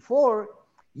mean, before,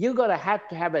 you have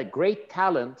to have a great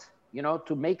talent, you know,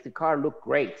 to make the car look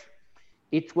great.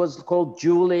 It was called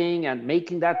jeweling and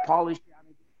making that polish.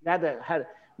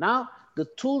 Now, the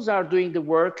tools are doing the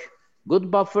work.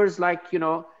 Good buffers, like, you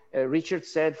know, Richard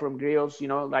said from Griot, you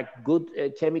know, like good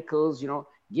chemicals, you know,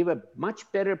 give a much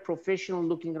better professional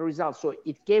looking result. So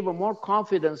it gave a more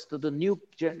confidence to the new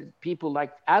people,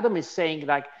 like Adam is saying,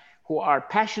 like, who are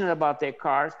passionate about their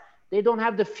cars. They don't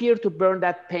have the fear to burn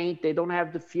that paint. They don't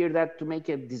have the fear that to make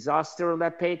a disaster on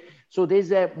that paint. So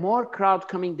there's a more crowd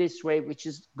coming this way, which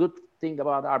is good thing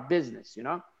about our business, you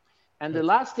know. And the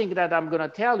last thing that I'm going to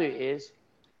tell you is,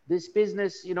 this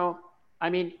business, you know, I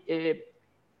mean,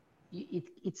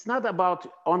 it's not about,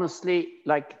 honestly,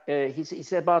 like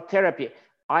it's about therapy.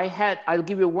 I'll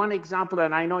give you one example,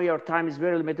 and I know your time is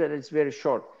very limited, it's very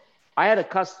short. I had a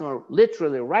customer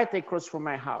literally right across from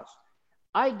my house.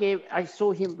 I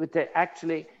saw him with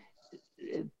actually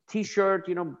t-shirt,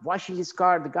 you know, washing his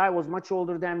car. The guy was much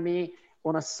older than me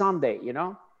on a Sunday, you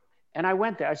know. And I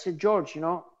went there, I said, George, you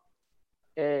know,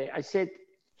 I said,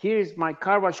 here's my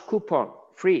car wash coupon,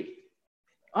 free.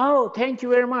 Oh, thank you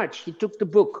very much. He took the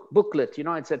booklet, you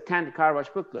know, it's a 10 car wash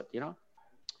booklet, you know.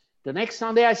 The next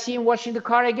Sunday, I see him washing the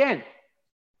car again.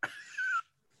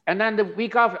 And then the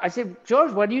week after, I said,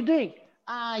 George, what are you doing?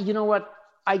 You know what?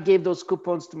 I gave those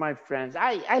coupons to my friends.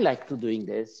 I like to doing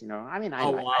this, you know. I mean, I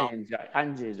enjoy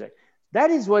it.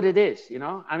 That is what it is, you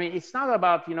know. I mean, it's not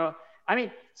about, you know, I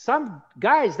mean, some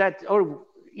guys that, or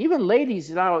even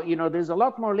ladies now, you know, there's a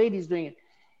lot more ladies doing it.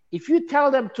 If you tell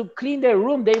them to clean their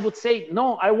room, they would say,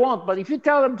 no, I won't. But if you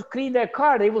tell them to clean their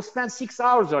car, they will spend 6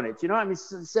 hours on it. You know, I mean,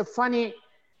 it's a funny,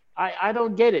 I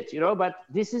don't get it, you know, but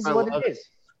this is what it is.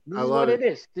 This is what it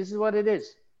is. This is what it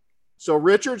is. So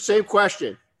Richard, same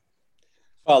question.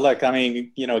 Well, look, I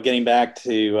mean, you know, getting back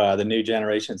to the new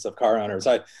generations of car owners,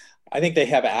 I think they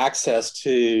have access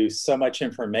to so much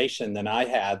information than I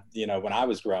had, you know, when I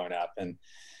was growing up.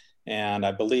 And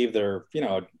I believe they're, you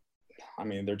know, I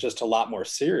mean, they're just a lot more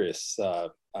serious,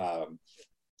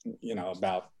 you know,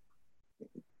 about,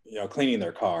 you know, cleaning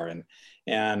their car.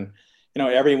 And, you know,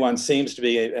 everyone seems to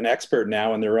be an expert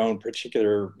now in their own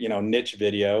particular, you know, niche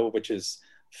video, which is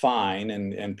fine.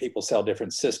 And people sell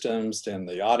different systems, and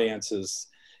the audience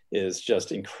is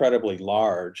just incredibly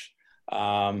large.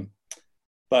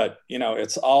 But, you know,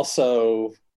 it's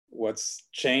also what's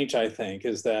changed, I think,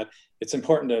 is that it's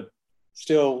important to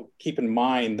still keep in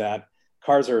mind that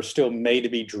cars are still made to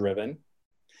be driven,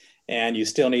 and you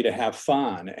still need to have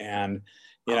fun. And,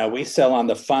 you know, we sell on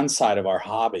the fun side of our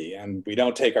hobby, and we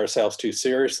don't take ourselves too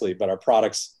seriously, but our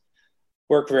products,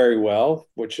 work very well,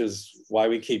 which is why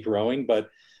we keep growing. But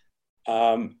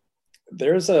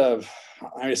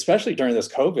especially during this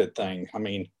COVID thing, I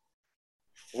mean,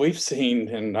 we've seen,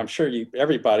 and I'm sure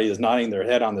everybody is nodding their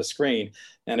head on the screen,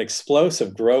 an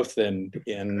explosive growth in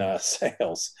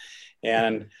sales.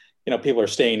 And, people are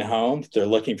staying home. They're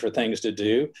looking for things to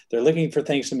do. They're looking for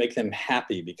things to make them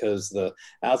happy because the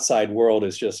outside world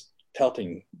is just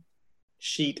pelting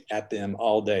sheet at them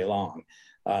all day long.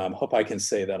 Hope I can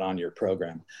say that on your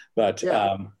program, but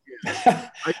yeah.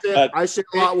 I say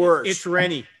a lot worse. It's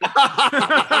Renny.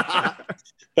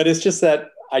 But it's just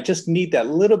that I just need that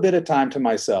little bit of time to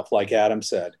myself, like Adam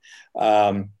said,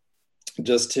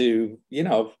 just to,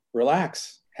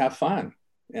 relax, have fun,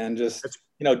 and just,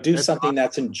 do something awesome.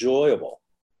 That's enjoyable.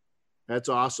 That's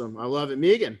awesome. I love it.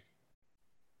 Meghan.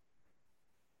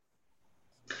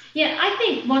 Yeah, I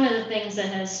think one of the things that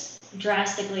has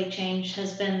drastically changed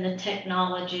has been the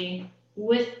technology.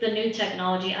 With the new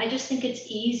technology, I just think it's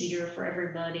easier for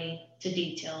everybody to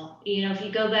detail. If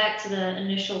you go back to the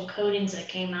initial coatings that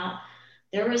came out,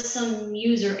 there was some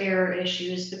user error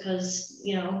issues because,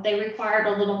 they required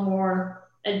a little more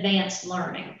advanced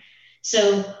learning.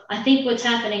 So I think what's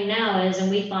happening now is,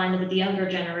 and we find with the younger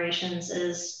generations,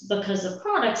 is because the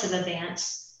products have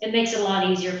advanced, it makes it a lot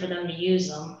easier for them to use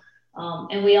them.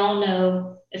 And we all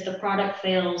know if the product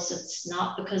fails, it's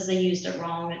not because they used it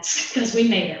wrong, it's because we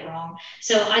made it wrong.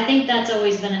 So I think that's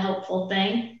always been a helpful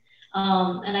thing.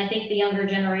 And I think the younger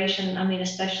generation,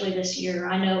 especially this year,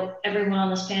 I know everyone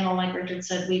on this panel, like Richard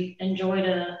said, we've enjoyed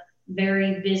a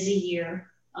very busy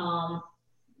year.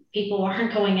 People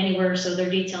aren't going anywhere, so they're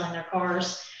detailing their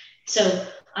cars. So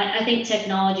I think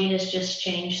technology has just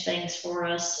changed things for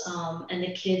us. And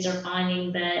the kids are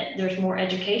finding that there's more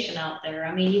education out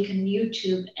there. You can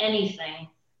YouTube anything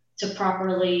to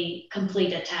properly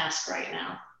complete a task right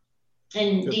now.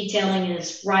 And detailing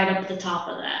is right up at the top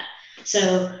of that.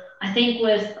 So I think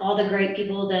with all the great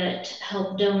people that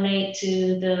help donate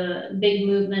to the big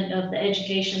movement of the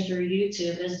education through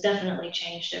YouTube has definitely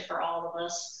changed it for all of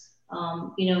us.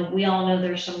 We all know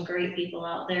there's some great people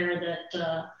out there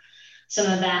that some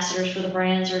ambassadors for the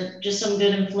brands or just some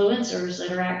good influencers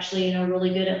that are actually,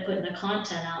 really good at putting the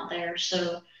content out there.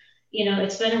 So,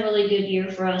 it's been a really good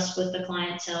year for us with the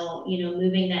clientele,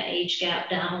 moving that age gap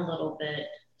down a little bit.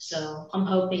 So I'm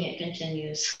hoping it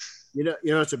continues.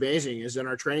 It's amazing is in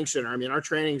our training center. Our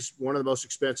training's one of the most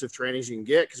expensive trainings you can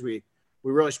get because we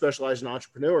really specialize in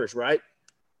entrepreneurs, right?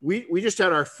 We just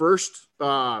had our first,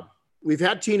 we've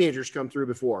had teenagers come through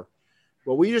before,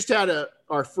 but we just had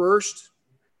our first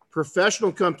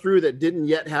professional come through that didn't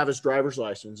yet have his driver's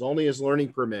license, only his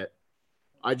learning permit.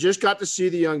 I just got to see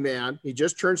the young man. He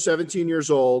just turned 17 years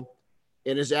old,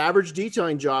 and his average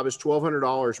detailing job is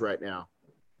 $1,200 right now.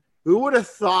 Who would have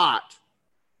thought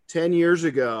 10 years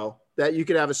ago that you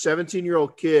could have a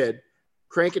 17-year-old kid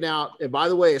cranking out, and by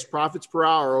the way, his profits per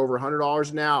hour are over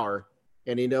 $100 an hour,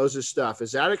 and he knows his stuff.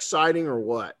 Is that exciting or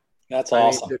what? That's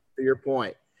awesome. To your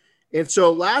point. And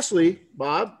so lastly,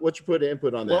 Bob, what's your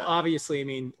input on that? Well,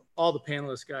 obviously, all the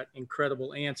panelists got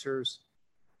incredible answers.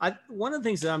 One of the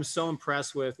things that I'm so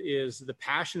impressed with is the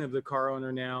passion of the car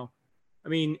owner now.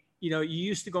 You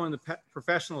used to go in the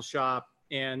professional shop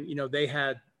and, they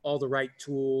had all the right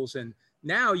tools. And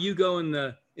now you go in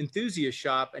the enthusiast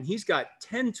shop and he's got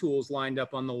 10 tools lined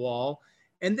up on the wall.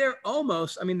 And they're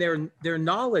almost, their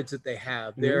knowledge that they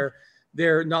have,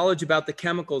 their knowledge about the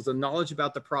chemicals, the knowledge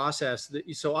about the process.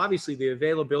 So obviously the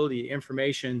availability of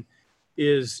information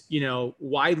is,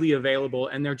 widely available,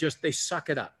 and they suck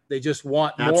it up. They just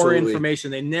want more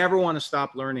information. They never want to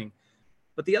stop learning.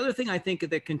 But the other thing I think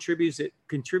that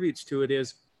contributes to it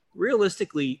is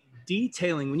realistically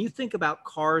detailing. When you think about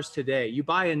cars today, you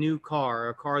buy a new car,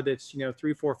 a car that's,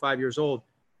 3, 4, 5 years old,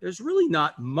 there's really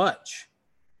not much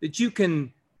that you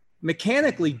can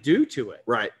mechanically do to it.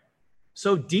 Right.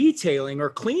 So detailing or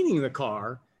cleaning the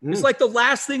car is like the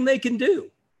last thing they can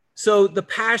do. So the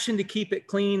passion to keep it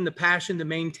clean, the passion to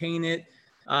maintain it,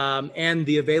 and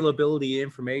the availability of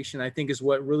information, I think, is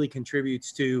what really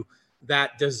contributes to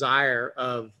that desire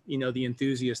of, the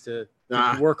enthusiast to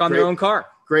work on their own car.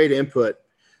 Great input.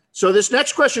 So this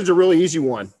next question is a really easy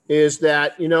one, is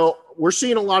that, we're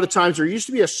seeing a lot of times there used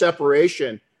to be a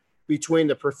separation between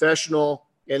the professional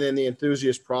and then the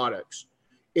enthusiast products.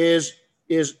 Is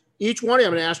each one, I'm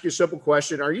going to ask you a simple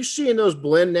question. Are you seeing those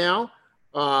blend now?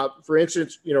 For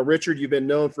instance, Richard, you've been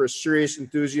known for a serious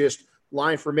enthusiast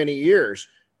line for many years,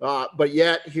 but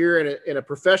yet here in a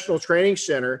professional training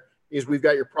center we've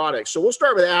got your products. So we'll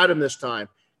start with Adam this time.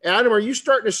 Adam, are you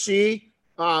starting to see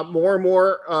more and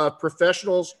more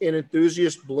professionals and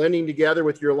enthusiasts blending together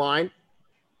with your line?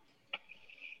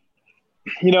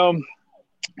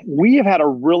 we have had a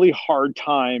really hard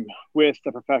time with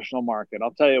the professional market.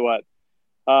 I'll tell you what,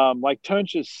 like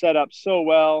Tunch is set up so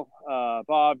well.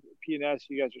 Bob, P&S,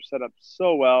 you guys are set up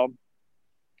so well.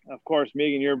 Of course,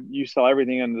 Megan, you sell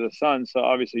everything under the sun, so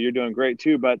obviously you're doing great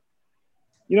too. But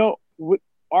you know,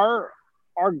 our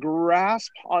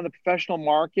grasp on the professional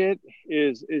market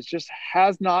is just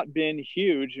has not been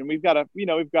huge, and we've got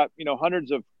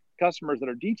hundreds of customers that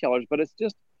are detailers, but it's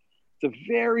a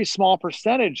very small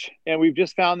percentage. And we've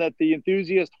just found that the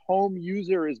enthusiast home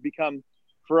user has become,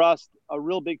 for us, a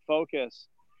real big focus.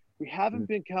 We haven't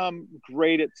become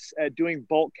great at doing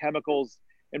bulk chemicals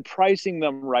and pricing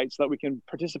them right so that we can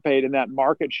participate in that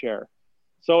market share.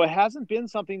 So it hasn't been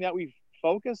something that we've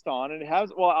focused on, and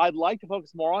I'd like to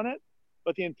focus more on it,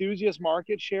 but the enthusiast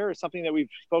market share is something that we've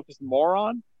focused more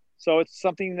on. So it's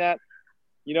something that,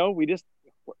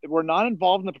 we're not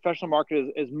involved in the professional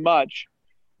market as much.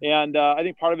 And I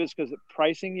think part of it is because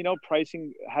pricing,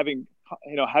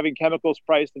 having chemicals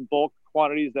priced in bulk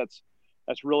quantities, that's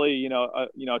really,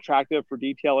 attractive for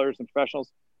detailers and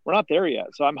professionals. We're not there yet.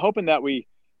 So I'm hoping that we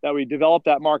develop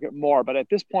that market more, but at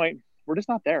this point, we're just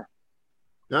not there.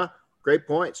 Yeah, great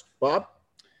points. Bob?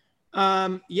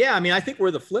 Yeah, I mean, I think we're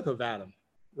the flip of Adam,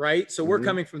 right? So we're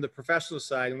coming from the professional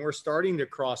side and we're starting to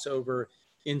cross over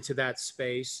into that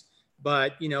space.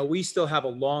 But, we still have a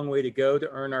long way to go to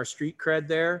earn our street cred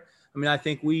there. I mean, I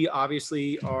think we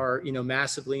obviously are,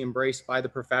 massively embraced by the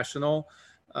professional.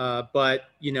 But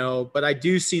I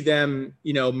do see them,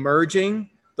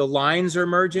 merging. The lines are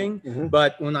merging.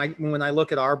 But when I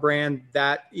look at our brand,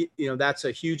 that's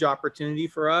a huge opportunity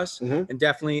for us and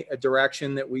definitely a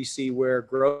direction that we see where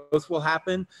growth will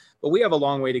happen. But we have a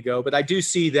long way to go. But I do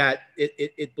see that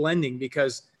it blending,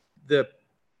 because the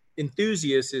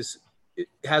enthusiast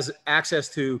has access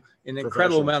to an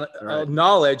incredible amount of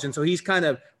knowledge. And so he's kind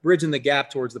of bridging the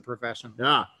gap towards the professional.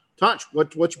 Yeah. Tunch,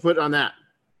 what you put on that?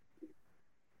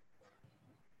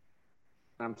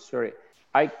 I'm sorry.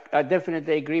 I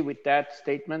definitely agree with that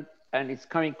statement. And it's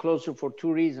coming closer for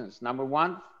two reasons. Number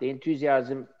one, the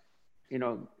enthusiasm,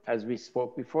 as we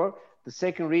spoke before. The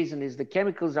second reason is the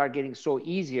chemicals are getting so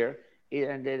easier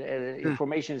and the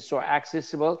information is so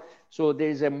accessible. So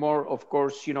there's a more, of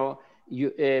course,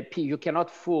 you cannot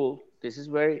fool, this is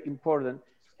very important,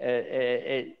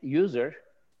 a user,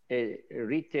 a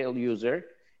retail user.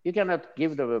 You cannot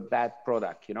give them a bad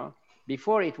product,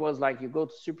 Before it was like you go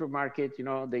to supermarket,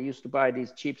 they used to buy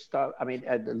these cheap stuff,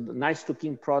 nice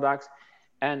looking products.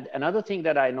 And another thing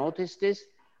that I noticed is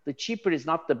the cheaper is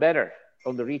not the better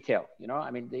on the retail,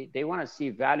 they want to see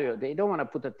value. They don't want to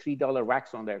put a $3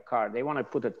 wax on their car. They want to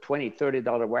put a $20,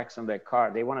 $30 wax on their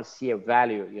car. They want to see a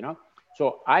value,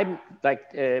 So I'm like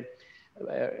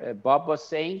Bob was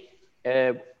saying,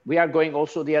 we are going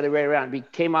also the other way around.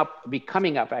 We're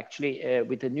coming up actually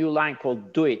with a new line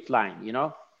called Do It line,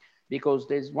 because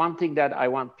there's one thing that I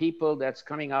want people that's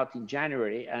coming out in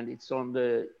January, and it's on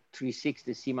the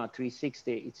 360,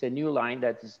 SEMA360. It's a new line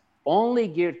that is only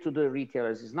geared to the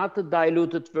retailers. It's not the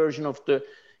diluted version of the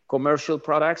commercial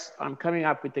products. I'm coming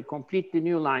up with a completely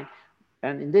new line.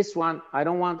 And in this one, I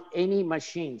don't want any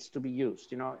machines to be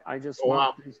used. I just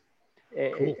want this.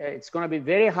 Cool. It's going to be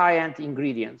very high-end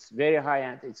ingredients, very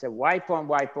high-end. It's a wipe-on,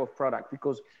 wipe-off product,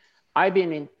 because I've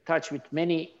been in touch with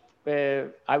many,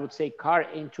 I would say, car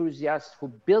enthusiasts who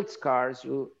build cars,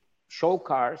 who show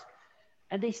cars,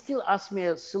 and they still ask me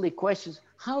silly questions.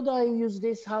 How do I use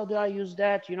this? How do I use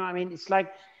that? It's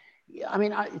like,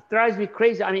 it drives me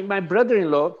crazy. My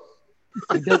brother-in-law,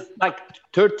 he does like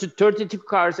 32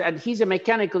 cars, and he's a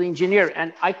mechanical engineer,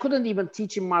 and I couldn't even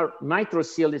teach him my nitro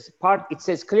seal. It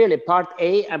says clearly part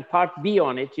A and part B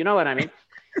on it. You know what I mean?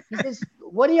 He says,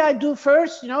 what do I do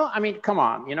first? Come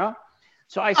on,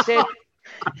 So I said,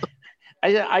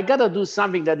 I got to do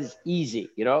something that is easy,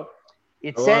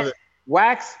 It says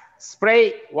wax,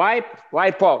 spray,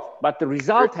 wipe off, but the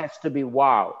result has to be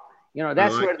wow.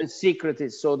 That's where the secret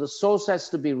is. So the sauce has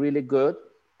to be really good.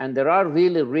 And there are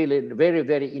really, really very,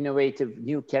 very innovative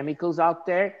new chemicals out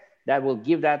there that will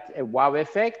give that a wow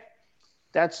effect.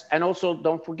 And also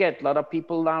don't forget, a lot of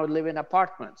people now live in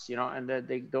apartments, and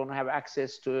they don't have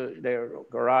access to their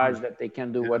garage that they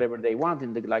can do whatever they want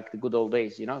in the good old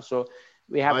days, So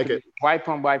we have to wipe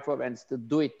on, wipe off, and it's the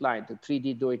Do It line, the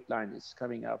 3D Do It line is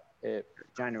coming up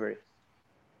January.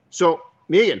 So,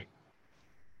 Megan.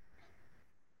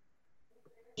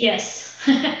 Yes.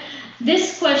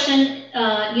 This question,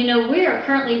 we are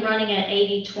currently running at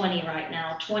 80-20 right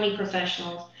now, 20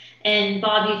 professionals. And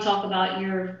Bob, you talk about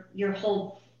your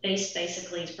whole base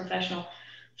basically is professional.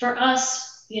 For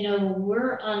us,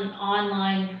 we're an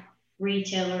online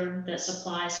retailer that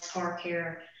supplies car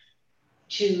care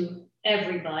to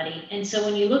everybody. And so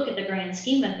when you look at the grand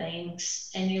scheme of things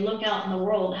and you look out in the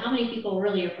world, how many people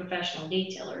really are professional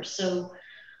detailers? So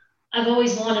I've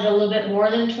always wanted a little bit more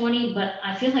than 20, but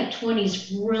I feel like 20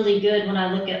 is really good when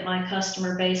I look at my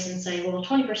customer base and say, well,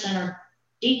 20% are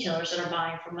detailers that are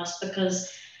buying from us,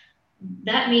 because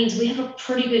that means we have a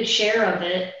pretty good share of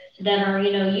it that are,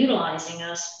 utilizing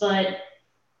us. But,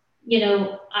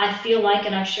 I feel like,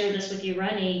 and I've shared this with you,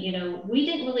 Renny, we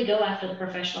didn't really go after the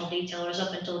professional detailers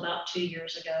up until about 2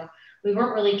 years ago. We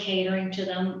weren't really catering to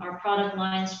them. Our product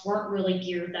lines weren't really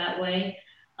geared that way.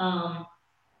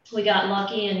 We got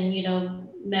lucky and,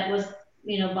 met with,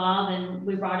 Bob, and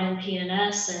we brought in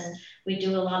PNS, and we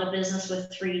do a lot of business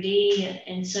with 3D.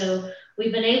 And so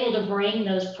we've been able to bring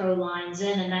those pro lines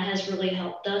in, and that has really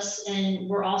helped us. And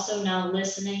we're also now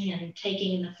listening and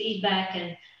taking the feedback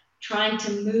and trying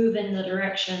to move in the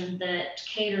direction that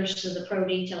caters to the pro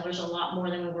detailers a lot more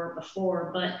than we were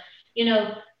before. But,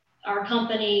 our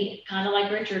company, kind of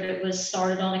like Richard, it was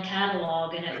started on a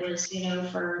catalog, and it was,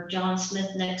 for John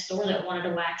Smith next door that wanted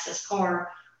to wax his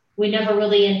car. We never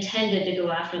really intended to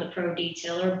go after the pro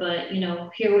detailer, but,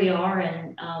 here we are.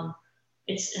 And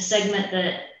it's a segment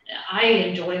that I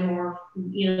enjoy more,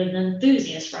 than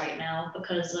enthusiasts right now,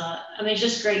 because, it's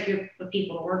just a great group of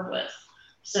people to work with.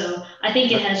 So I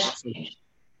think it has changed.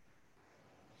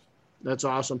 That's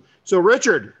awesome. So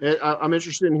Richard, I'm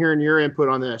interested in hearing your input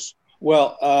on this.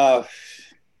 Well, I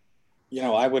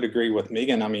would agree with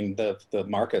Meghan. The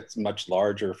market's much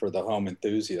larger for the home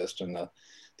enthusiast, and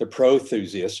the pro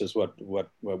enthusiast is what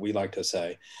we like to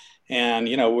say. And,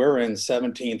 we're in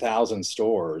 17,000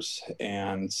 stores.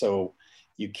 And so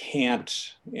you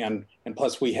can't, and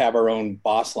plus we have our own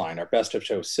boss line, our best of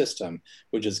show system,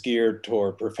 which is geared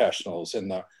toward professionals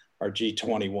in our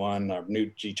G21, our new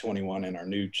G21 and our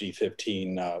new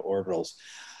G15 orbitals.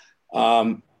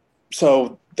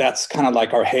 So that's kind of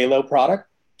like our halo product.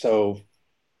 So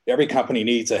every company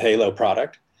needs a halo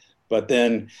product, but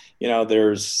then,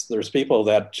 there's people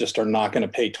that just are not going to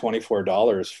pay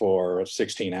 $24 for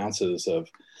 16 ounces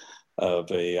of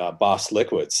a Boss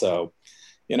liquid. So,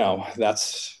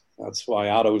 that's why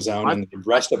AutoZone and the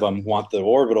rest of them want the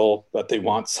orbital, but they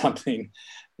want something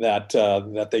that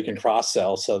they can cross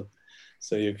sell. So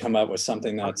you come up with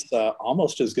something that's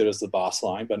almost as good as the Boss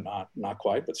line, but not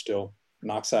quite, but still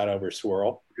knocks out over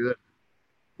swirl. Good.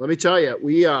 Let me tell you,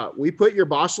 we put your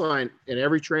Boss line in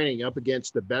every training up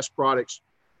against the best products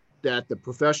that the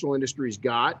professional industry's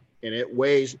got, and it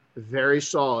weighs very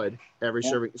solid every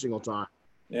single time.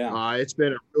 Yeah, it's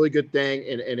been a really good thing.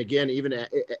 And again, even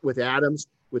with Adams,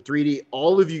 with 3D,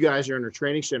 all of you guys are in our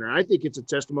training center. And I think it's a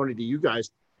testimony to you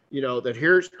guys, that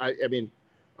here's, I've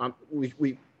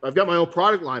got my own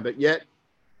product line, but yet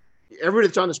everybody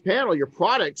that's on this panel, your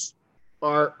products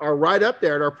are right up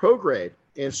there at our pro grade.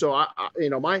 And so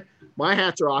my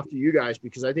hats are off to you guys,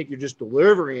 because I think you're just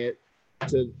delivering it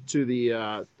to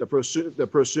the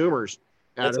prosumers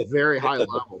at a very high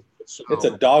level. So, it's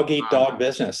a dog eat dog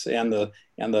business, and the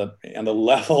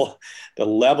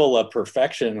level of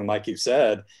perfection, and like you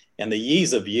said, and the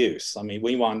ease of use.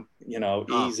 We want,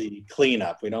 easy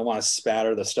cleanup. We don't want to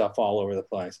spatter the stuff all over the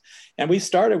place. And we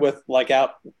started with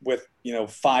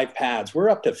 5 pads. We're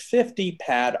up to 50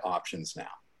 pad options now.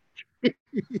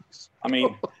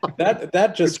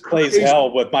 That just plays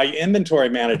hell with my inventory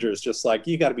managers. Just like,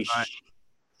 you got to be,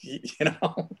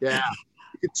 Yeah.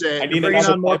 It's I need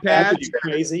another more pads. Are you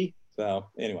crazy? So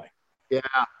anyway. Yeah,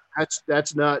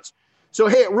 that's nuts. So,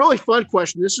 hey, a really fun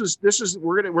question. This is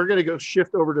we're gonna go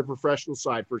shift over to the professional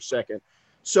side for a second.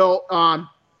 So,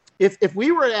 if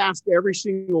we were to ask every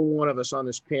single one of us on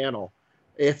this panel,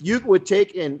 if you would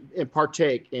take and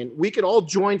partake, and we could all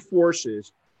join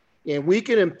forces, and we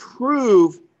can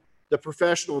improve the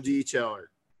professional detailer,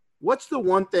 what's the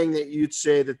one thing that you'd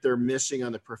say that they're missing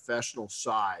on the professional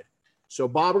side? So,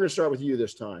 Bob, we're gonna start with you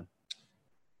this time.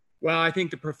 Well, I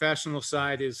think the professional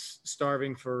side is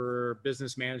starving for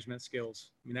business management skills.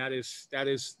 That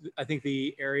is, I think,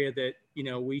 the area that,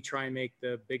 we try and make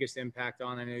the biggest impact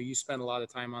on. I know you spend a lot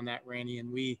of time on that, Randy,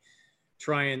 and we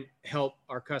try and help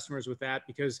our customers with that,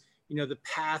 because, the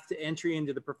path to entry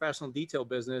into the professional detail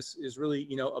business is really,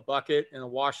 a bucket and a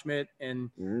wash mitt and,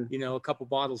 a couple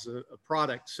bottles of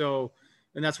product. So,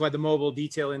 and that's why the mobile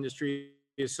detail industry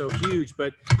is so huge.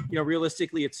 But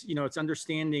realistically, it's it's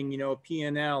understanding a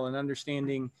P&L and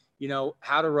understanding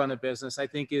how to run a business, I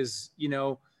think, is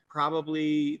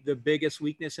probably the biggest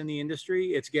weakness in the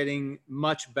industry. It's getting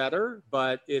much better,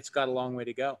 but it's got a long way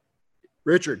to go.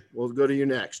 Richard, we'll go to you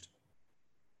next.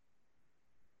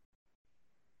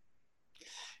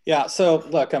 Yeah, so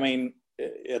look,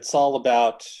 it's all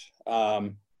about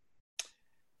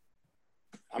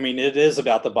I mean, it is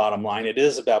about the bottom line. It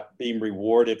is about being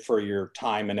rewarded for your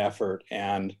time and effort.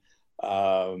 And,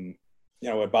 you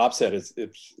know, what Bob said is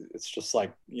it's just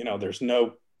like, you know, there's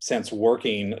no sense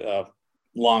working a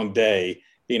long day,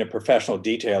 being a professional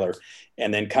detailer,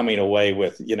 and then coming away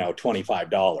with, you know,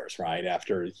 $25, right,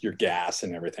 after your gas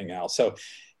and everything else. So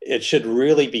it should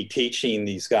really be teaching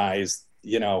these guys,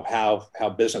 you know, how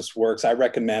business works. I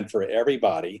recommend for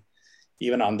everybody,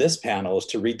 even on this panel, is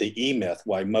to read the E-Myth,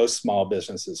 Why Most Small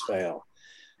Businesses Fail.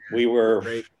 We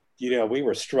were, you know, we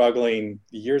were struggling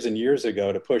years and years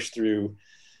ago to push through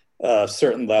a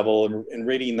certain level, and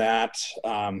reading that,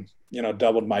 you know,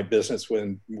 doubled my business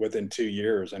within 2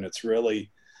 years. And it's really,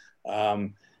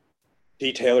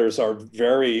 detailers are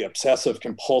very obsessive,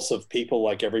 compulsive people,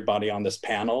 like everybody on this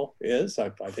panel is.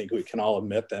 I think we can all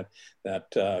admit that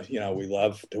you know, we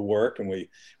love to work, and we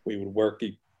would work,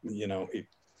 you know,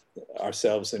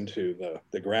 ourselves into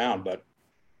the ground, but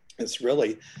it's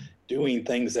really doing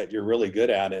things that you're really good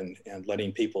at, and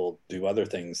letting people do other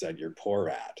things that you're poor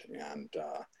at. And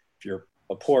if you're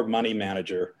a poor money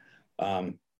manager,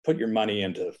 put your money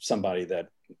into somebody that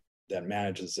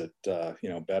manages it, you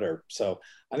know, better. So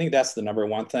I think that's the number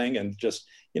one thing. And just,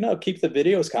 you know, keep the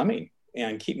videos coming,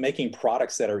 and keep making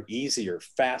products that are easier,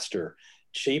 faster,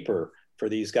 cheaper for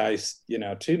these guys, you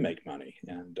know, to make money.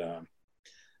 And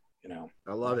you know,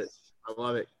 I love it. I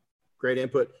love it. Great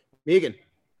input. Megan.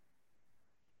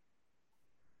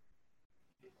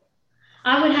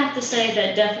 I would have to say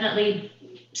that definitely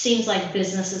seems like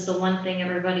business is the one thing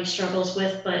everybody struggles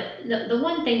with, but the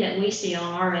one thing that we see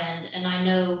on our end, and I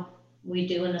know we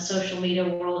do in the social media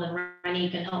world, and Renny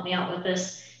can help me out with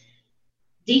this,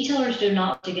 detailers do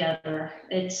not together.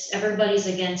 It's everybody's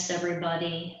against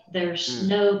everybody. There's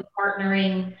no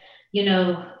partnering, you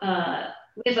know.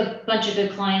 We have a bunch of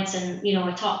good clients, and, you know,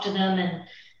 I talk to them, and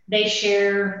they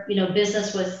share, you know,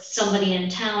 business with somebody in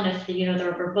town. If, you know,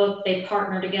 they're overbooked, they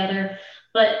partner together.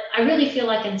 But I really feel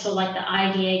like until like the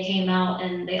IDA came out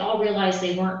and they all realized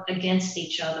they weren't against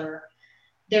each other,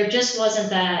 there just wasn't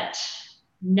that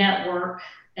network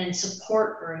and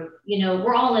support group. You know,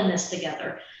 we're all in this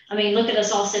together. I mean, look at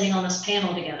us all sitting on this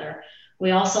panel together.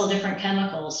 We all sell different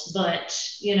chemicals, but,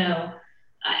 you know,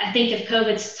 I think if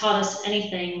COVID's taught us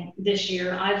anything this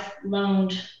year, I've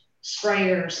loaned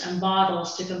sprayers and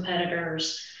bottles to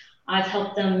competitors. I've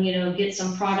helped them, you know, get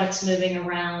some products moving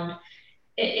around.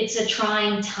 It's a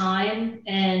trying time,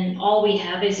 and all we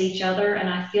have is each other. And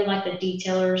I feel like the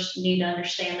detailers need to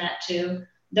understand that too.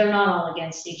 They're not all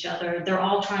against each other. They're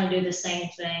all trying to do the same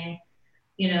thing,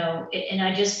 you know, and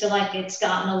I just feel like it's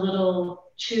gotten a little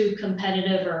too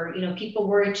competitive, or, you know, people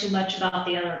worry too much about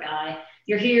the other guy.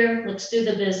 You're here, let's do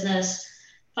the business,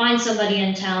 find somebody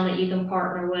in town that you can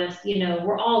partner with. You know,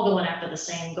 we're all going after the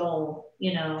same goal,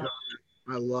 you know.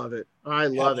 I love it. I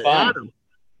love it. Adam.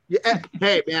 Yeah.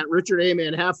 Hey, man, Richard, hey,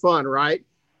 man, have fun, right?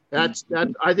 That.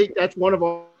 I think that's one of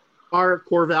our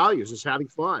core values, is having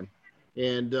fun.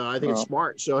 And I think it's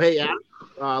smart. So, hey, Adam,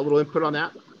 a little input on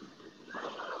that.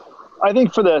 I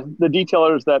think for the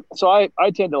detailers that, so I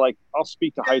tend to, like, I'll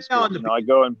speak to high school. You know, I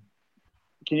go and,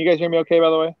 can you guys hear me okay, by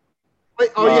the way?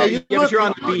 Oh yeah, you're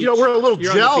on the beach. You know, we're a little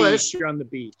jealous. You're on the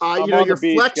beach. You know, you're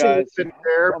flexing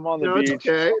there. I'm on the beach. It's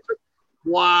okay.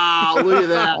 Wow, look at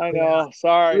that. I know.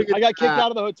 Sorry, I got kicked out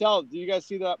of the hotel. Do you guys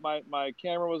see that? My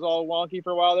camera was all wonky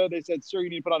for a while there. They said, "Sir, you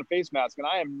need to put on a face mask," and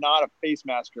I am not a face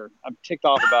masker. I'm ticked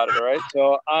off about it. All right,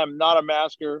 so I'm not a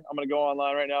masker. I'm going to go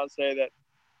online right now and say that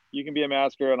you can be a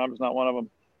masker, and I'm just not one of them.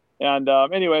 And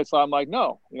anyway, so I'm like,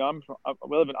 no, you know,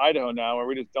 we live in Idaho now, where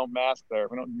we just don't mask there.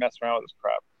 We don't mess around with this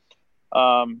crap.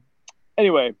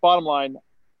 Anyway, bottom line,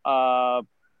 I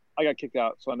got kicked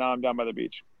out. So now I'm down by the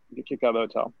beach. I get kicked out of the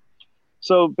hotel.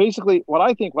 So basically what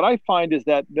I find is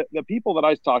that the people that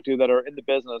I talk to that are in the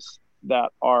business,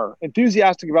 that are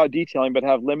enthusiastic about detailing, but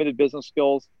have limited business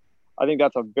skills, I think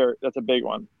that's a big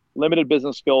one. Limited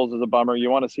business skills is a bummer. You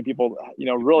want to see people, you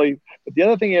know, really, but the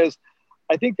other thing is,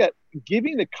 I think that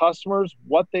giving the customers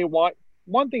what they want,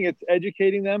 one thing, it's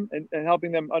educating them and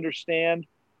helping them understand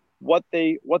what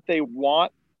they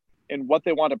want and what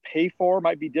they want to pay for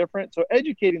might be different. So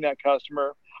educating that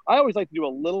customer, I always like to do a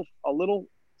little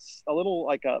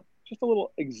like just a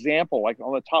little example, like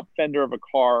on the top fender of a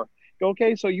car. Go,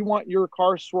 okay, so you want your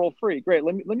car swirl free. Great.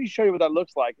 Let me show you what that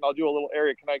looks like. And I'll do a little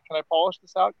area. Can I polish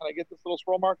this out? Can I get this little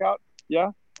swirl mark out? Yeah.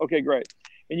 Okay, great.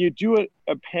 And you do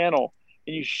a panel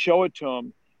and you show it to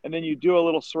them, and then you do a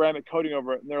little ceramic coating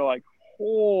over it, and they're like,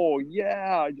 oh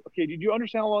yeah. Okay. Did you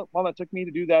understand how long that took me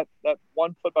to do that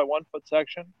 1 foot by 1 foot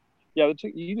section? Yeah.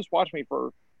 You just watched me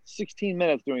for 16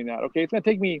 minutes doing that. Okay. It's going to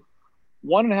take me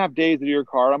 1.5 days to do your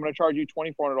car. I'm going to charge you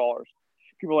 $2,400.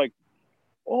 People are like,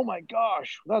 oh my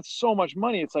gosh, that's so much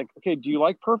money. It's like, okay, do you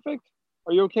like perfect?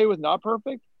 Are you okay with not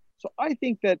perfect? So I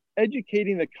think that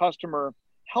educating the customer,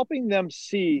 helping them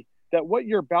see that what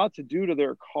you're about to do to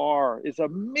their car is a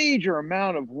major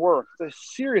amount of work. It's a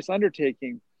serious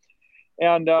undertaking.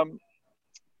 And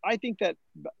I think that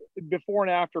before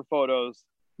and after photos,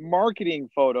 marketing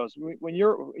photos, when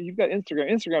you've got Instagram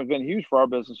has been huge for our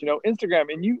business. You know,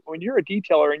 Instagram, and when you're a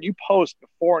detailer and you post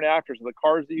before and afters of the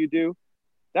cars that you do,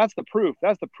 that's the proof.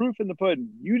 That's the proof in the pudding.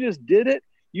 You just did it.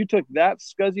 You took that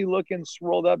scuzzy looking,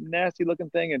 swirled up, nasty looking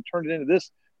thing and turned it into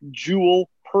this jewel,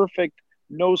 perfect,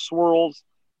 no swirls,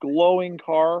 glowing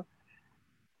car.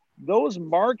 Those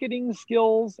marketing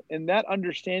skills and that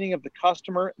understanding of the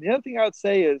customer. The other thing I would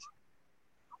say is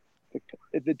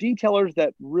the detailers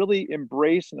that really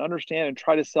embrace and understand and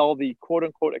try to sell the quote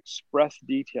unquote express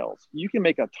details. You can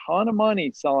make a ton of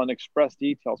money selling express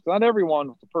details. Not everyone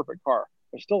with a perfect car.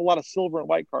 There's still a lot of silver and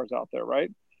white cars out there,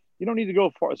 right? You don't need to go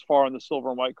as far on the silver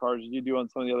and white cars as you do on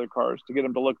some of the other cars to get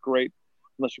them to look great,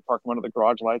 unless you park them under the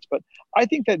garage lights. But I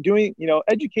think that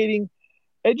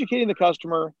educating the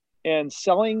customer and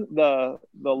selling the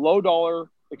low dollar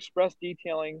express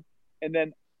detailing, and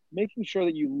then making sure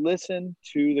that you listen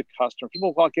to the customer.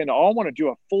 People walk in, oh, I want to do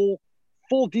a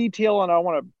full detail, and I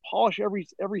want to polish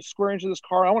every square inch of this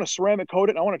car. I want to ceramic coat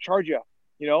it, and I want to charge you,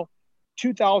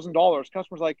 $2,000.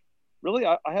 Customer's like, really?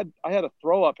 I had a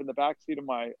throw up in the back seat of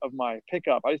my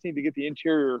pickup. I just need to get the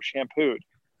interior shampooed,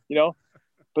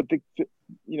 But the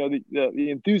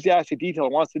enthusiastic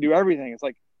detailer wants to do everything. It's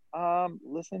like,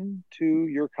 listen to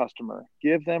your customer.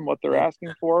 Give them what they're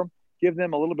asking for. Give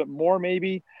them a little bit more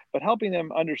maybe, but helping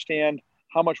them understand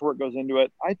how much work goes into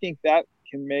it. I think that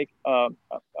can make a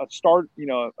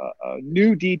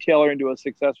new detailer into a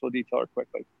successful detailer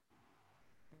quickly.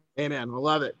 Amen. I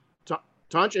love it.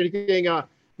 Tunch, anything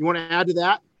you want to add to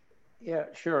that? Yeah,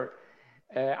 sure.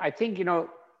 I think,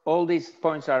 all these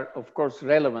points are, of course,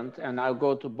 relevant. And I'll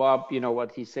go to Bob,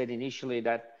 what he said initially,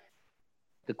 that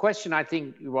the question, I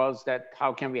think, was that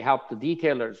how can we help the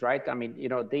detailers, right? I mean,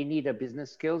 they need a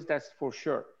business skills, that's for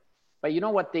sure. But you know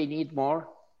what they need more?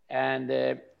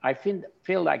 And I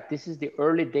feel like this is the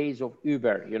early days of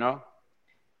Uber,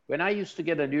 When I used to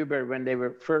get an Uber when they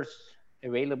were first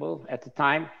available at the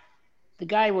time, the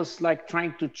guy was like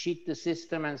trying to cheat the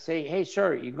system and say, hey,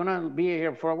 sir, you're going to be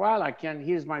here for a while.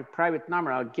 Here's my private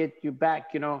number. I'll get you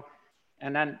back,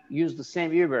 and then use the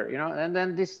same Uber, and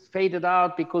then this faded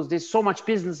out because there's so much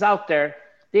business out there.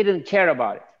 They didn't care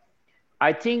about it.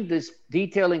 I think this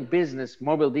detailing business,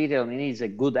 mobile detailing, needs a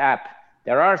good app.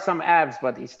 There are some apps,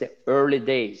 but it's the early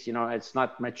days, it's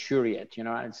not mature yet,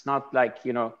 it's not like,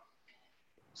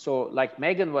 so like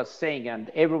Meghan was saying, and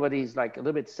everybody's like a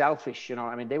little bit selfish,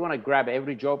 they want to grab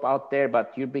every job out there,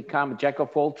 but you become jack of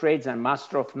all trades and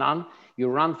master of none. You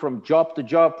run from job to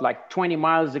job, like 20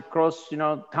 miles across,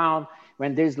 town,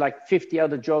 when there's like 50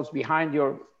 other jobs behind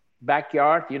your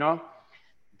backyard,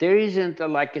 there isn't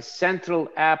like a central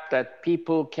app that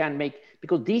people can make,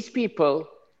 because these people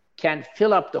can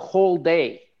fill up the whole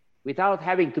day without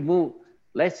having to move,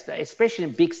 especially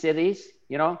in big cities,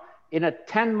 in a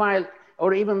 10-mile,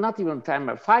 or even not even 10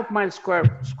 mile, 5 mile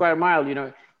square mile,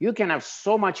 you can have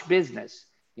so much business,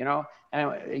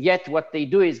 and yet what they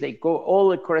do is they go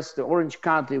all across the Orange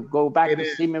County, go back to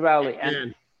Simi Valley,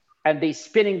 and they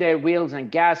spinning their wheels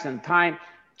and gas and time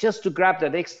just to grab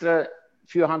that extra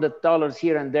few $100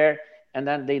 here and there, and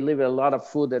then they leave a lot of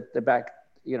food at the back.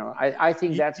 I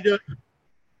think that's...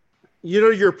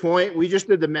 your point, we just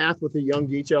did the math with a young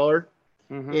detailer,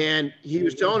 and he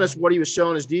was telling us what he was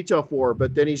selling his detail for,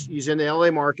 but then he's in the LA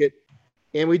market,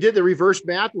 and we did the reverse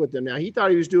math with him. Now, he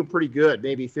thought he was doing pretty good,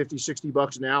 maybe 50, 60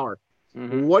 bucks an hour.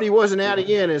 What he wasn't adding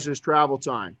in is his travel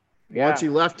time. Once he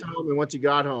left home and once he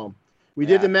got home. We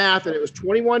did the math, and it was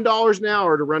 $21 an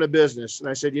hour to run a business. And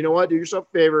I said, you know what? Do yourself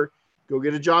a favor. Go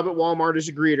get a job at Walmart as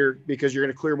a greeter, because you're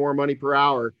going to clear more money per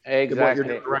hour than what you're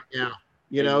doing right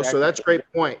now. So that's great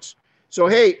points. So,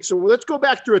 hey, so let's go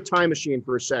back through a time machine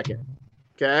for a second.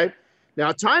 Okay. Now,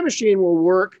 a time machine will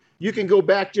work. You can go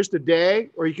back just a day,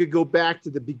 or you could go back to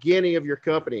the beginning of your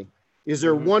company. Is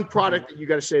there one product that you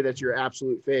got to say that's your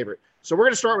absolute favorite? So we're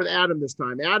going to start with Adam this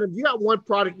time. Adam, you got one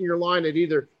product in your line that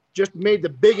either just made the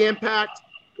big impact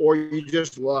or you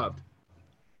just loved?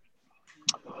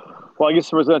 Well, I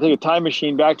guess we're going to take a time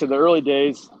machine back to the early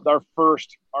days. Our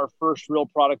first real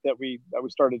product that we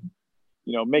started,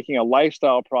 making a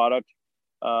lifestyle product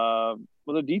was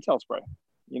a detail spray.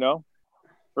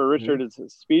 For Richard, it's a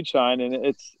speed shine, and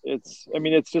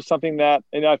it's just something that.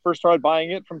 And I first started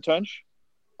buying it from Tunch.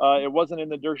 It wasn't in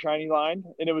the Dirt Shiny line,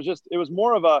 and it was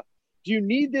more of a, do you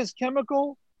need this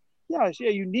chemical? Yeah,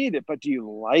 you need it, but do you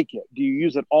like it? Do you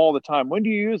use it all the time? When do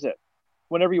you use it?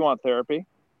 Whenever you want therapy.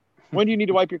 When do you need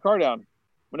to wipe your car down?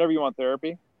 Whenever you want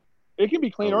therapy. It can be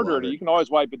clean or dirty. You can always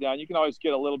wipe it down. You can always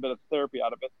get a little bit of therapy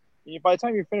out of it. And by the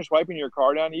time you finish wiping your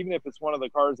car down, even if it's one of the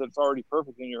cars that's already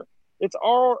perfect in your, it's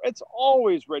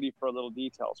always ready for a little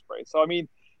detail spray. So I mean,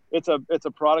 it's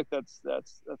a product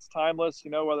that's timeless.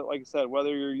 You know, whether, like I said,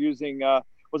 whether you're using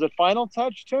was it Final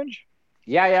Touch, Tunch?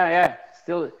 Yeah.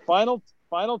 Still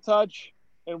Final Touch.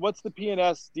 And what's the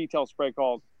P&S detail spray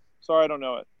called? Sorry, I don't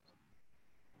know it.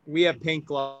 We have paint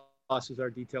gloss as our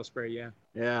detail spray.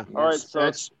 Yeah. All right. So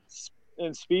that's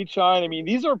in Speed Shine. I mean,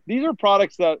 these are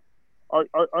products that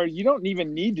are you don't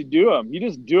even need to do them. You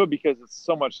just do it because it's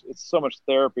so much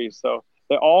therapy. So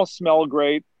they all smell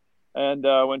great. And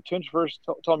when Tunch first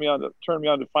turned me on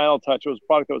to Final Touch, it was a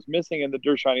product that was missing in the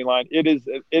Dirt Shiny line. It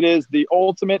is the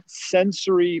ultimate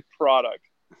sensory product.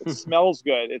 It smells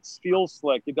good. It feels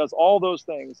slick. It does all those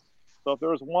things. So if there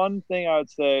was one thing I would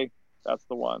say, that's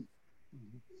the one.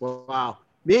 Wow.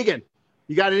 Megan,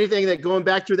 you got anything that going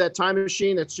back through that time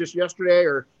machine that's just yesterday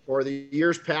or the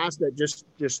years past that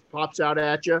just pops out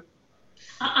at you?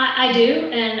 I do,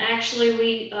 and actually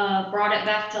we brought it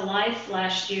back to life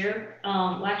last year.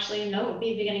 Actually, no, it would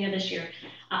be the beginning of this year.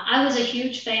 I was a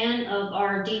huge fan of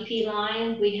our DP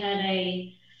line. We had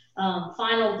a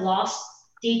Final Gloss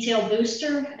detail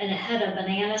booster, and it had a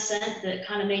banana scent that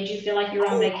kind of made you feel like you were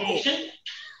on vacation.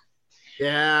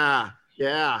 Yeah.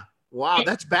 Wow,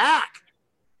 that's back.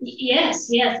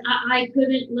 Yes. I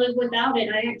couldn't live without it.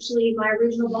 My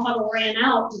original bottle ran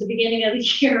out at the beginning of the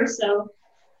year. So,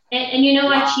 and you know,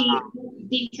 wow. I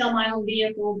detail my own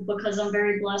vehicle because I'm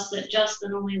very blessed that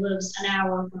Justin only lives an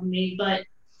hour from me, but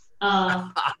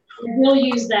we'll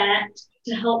use that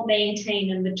to help maintain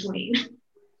in between.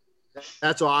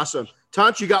 That's awesome.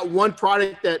 Tunch, you got one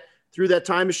product that through that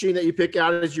time machine that you pick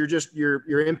out as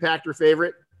your impact or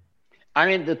favorite? I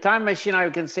mean, the time machine, I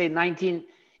can say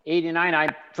 1989,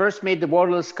 I first made the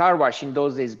waterless car wash in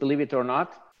those days, believe it or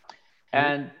not.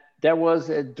 And there was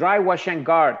a dry wash and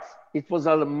guard. It was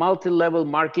a multi-level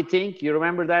marketing. You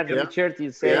remember that, Richard?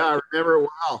 Yeah, I remember it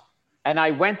well. And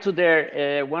I went to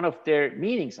their one of their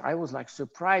meetings. I was like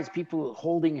surprised, people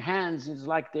holding hands. It's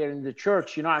like they're in the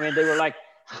church, you know. I mean, they were like,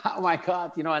 oh my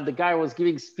God, you know, and the guy was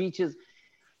giving speeches.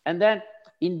 And then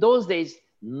in those days,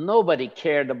 nobody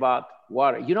cared about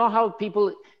water. You know how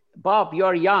people, Bob,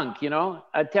 you're young, you know,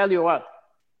 I tell you what,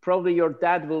 probably your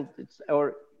dad will,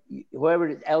 or whoever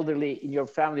is elderly in your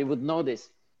family would know this.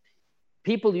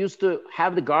 People used to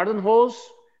have the garden hose,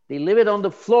 they leave it on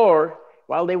the floor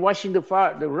while they're washing the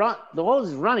fire. The hose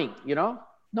is running, you know?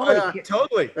 Nobody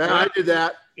totally. Yeah, I did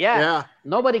that. Yeah.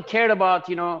 Nobody cared about,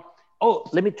 you know, oh,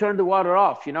 let me turn the water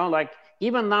off, you know, like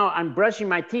even now I'm brushing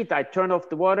my teeth, I turn off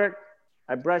the water,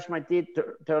 I brush my teeth,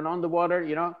 turn on the water,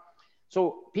 you know?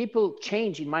 So people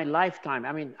change in my lifetime.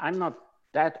 I mean, I'm not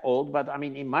that old, but I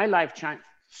mean, in my lifetime,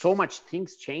 so much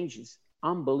things changes,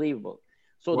 unbelievable.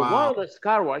 So the waterless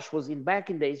car wash was back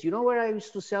in days. You know where I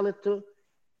used to sell it to?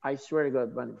 I swear to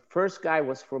God, the first guy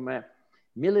was from a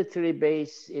military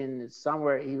base in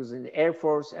somewhere. He was in the Air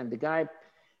Force, and the guy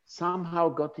somehow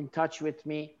got in touch with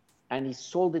me, and he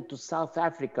sold it to South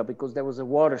Africa because there was a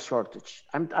water shortage.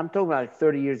 I'm talking about like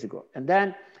 30 years ago. And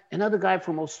then another guy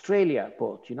from Australia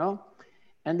bought, you know?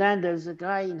 And then there's a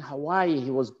guy in Hawaii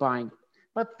he was buying,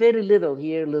 but very little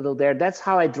here, little there. That's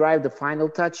how I drive the Final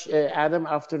Touch, Adam,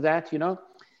 after that, you know?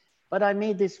 But I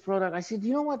made this product. I said,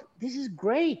 you know what? This is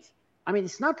great. I mean,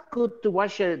 it's not good to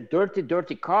wash a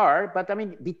dirty car, but I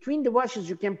mean, between the washes,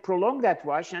 you can prolong that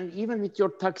wash. And even with your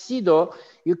tuxedo,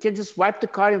 you can just wipe the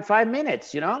car in 5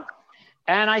 minutes, you know?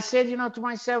 And I said, you know, to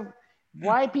myself,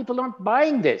 why people aren't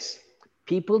buying this?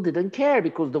 People didn't care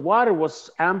because the water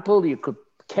was ample. You could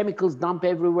chemicals dump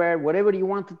everywhere, whatever you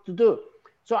wanted to do.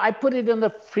 So I put it in the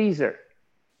freezer.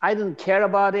 I didn't care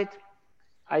about it.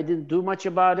 I didn't do much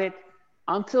about it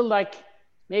until like,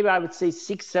 maybe I would say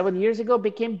 6-7 years ago,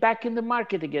 became back in the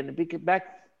market again, it became back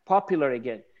popular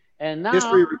again. And now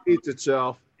history repeats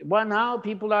itself. Well, now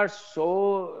people are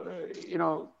so, you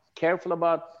know, careful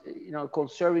about, you know,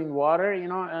 conserving water, you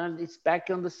know, and it's back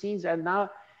on the scenes. And now,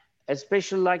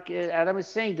 especially like Adam is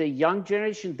saying, the young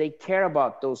generation, they care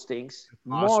about those things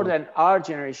more than our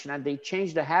generation, and they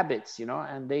change the habits, you know,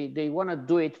 and they want to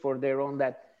do it for their own,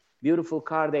 that beautiful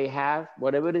car they have,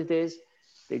 whatever it is,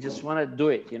 they just want to do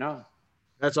it, you know.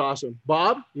 That's awesome.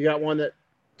 Bob, you got one that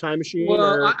time machine?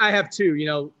 Well, I have two, you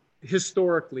know,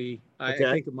 historically, I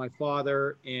think of my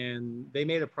father, and they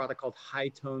made a product called High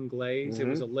Tone Glaze. It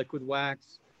was a liquid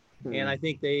wax. And I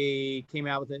think they came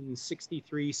out with it in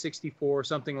 63, 64,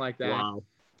 something like that. Wow.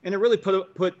 And it really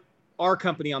put our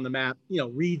company on the map,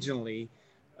 regionally,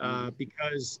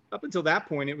 because up until that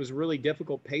point, it was really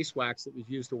difficult paste wax that was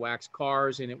used to wax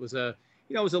cars. And it was a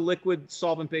liquid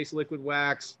solvent-based liquid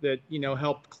wax that,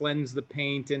 helped cleanse the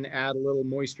paint and add a little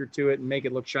moisture to it and make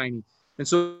it look shiny. And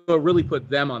so it really put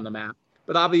them on the map.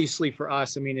 But obviously for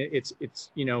us, I mean, it's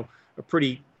a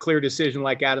pretty clear decision.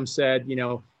 Like Adam said,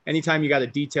 anytime you got a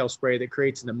detail spray that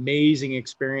creates an amazing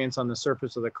experience on the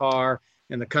surface of the car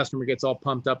and the customer gets all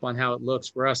pumped up on how it looks,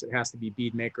 for us, it has to be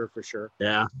Bead Maker for sure.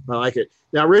 Yeah, I like it.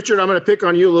 Now, Richard, I'm going to pick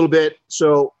on you a little bit.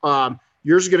 So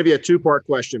yours is going to be a two-part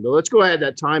question, but let's go ahead.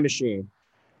 That time machine.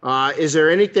 Is there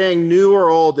anything new or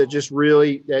old that just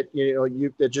really,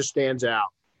 that just stands out?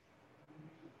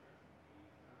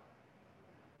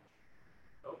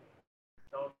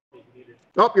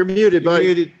 Oh, you're muted, buddy.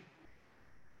 You're muted.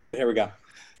 Here we go.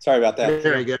 Sorry about that.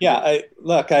 There you go. Yeah,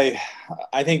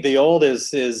 I think the old is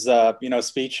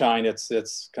Speed Shine.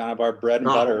 It's kind of our bread and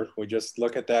butter. We just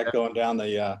look at that going down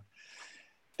the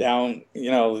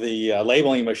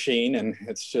labeling machine, and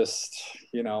it's just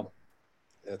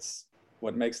it's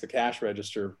what makes the cash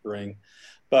register ring.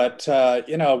 But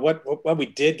what we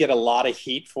did get a lot of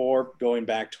heat for going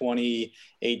back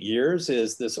 28 years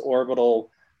is this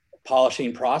orbital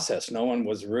polishing process. No one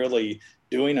was really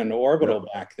doing an orbital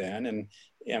back then,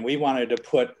 and we wanted to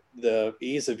put the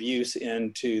ease of use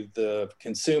into the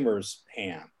consumer's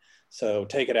hand. So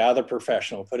take it out of the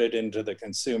professional, put it into the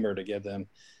consumer to give them,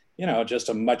 just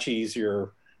a much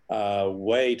easier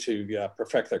way to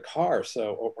perfect their car.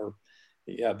 So,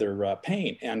 their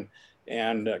paint. And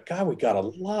God, we got a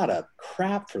lot of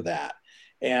crap for that.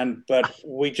 But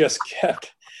we just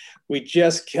kept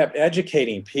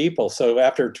educating people. So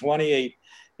after 28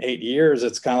 years,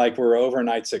 it's kind of like we're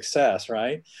overnight success,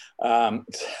 right?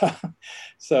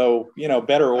 So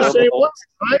better orbital.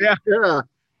 Yeah.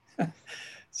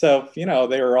 So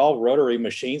they were all rotary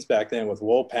machines back then with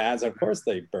wool pads. Of course,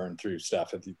 they burned through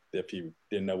stuff if you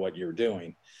didn't know what you were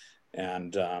doing.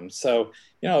 And so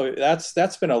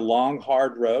that's been a long,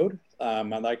 hard road.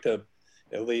 I'd like to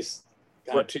at least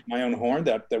kind of toot my own horn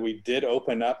that we did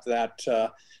open up that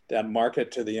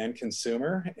market to the end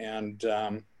consumer, and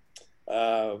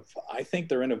I think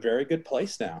they're in a very good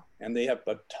place now, and they have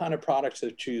a ton of products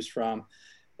to choose from,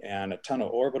 and a ton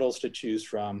of orbitals to choose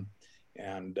from,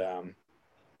 and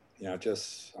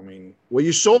well,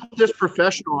 you sold this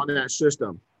professional on that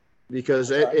system, because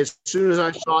as soon as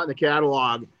I saw it in the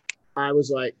catalog, I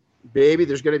was like, baby,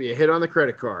 there's going to be a hit on the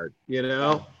credit card.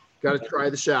 Got to try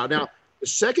this out. Now, the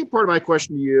second part of my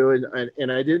question to you,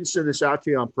 and I didn't send this out to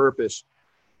you on purpose.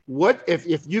 What if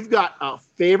you've got a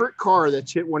favorite car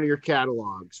that's hit one of your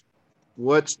catalogs?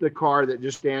 What's the car that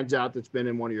just stands out that's been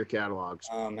in one of your catalogs?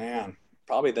 Oh man,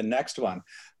 probably the next one.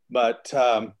 But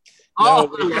I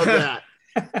love that.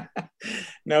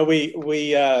 No,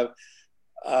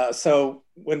 so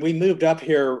when we moved up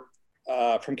here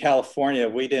from California,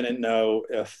 we didn't know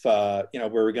if we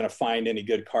were going to find any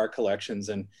good car collections,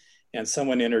 and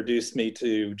someone introduced me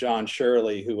to John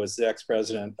Shirley, who was the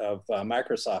ex-president of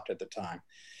Microsoft at the time.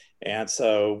 And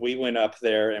so we went up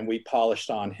there and we polished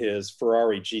on his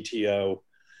Ferrari GTO.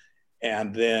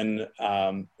 And then,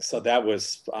 so that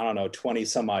was, 20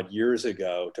 some odd years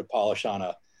ago to polish on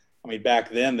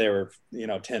back then they were,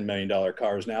 $10 million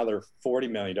cars. Now they're $40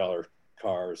 million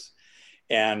cars.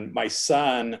 And my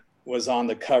son was on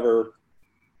the cover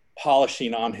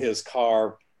polishing on his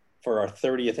car for our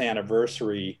 30th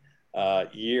anniversary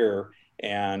year.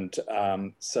 And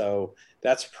so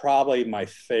that's probably my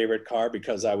favorite car,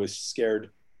 because I was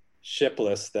scared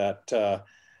shitless that,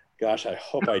 gosh, I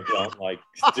hope I don't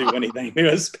do anything to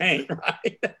his paint,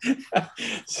 right?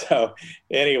 So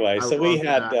anyway, so we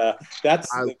had,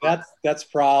 that's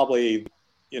probably,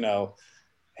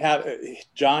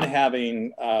 John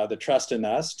having the trust in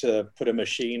us to put a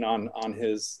machine on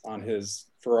his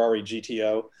Ferrari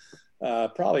GTO,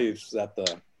 probably is at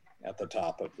the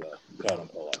top of the totem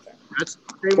pole, I think. That's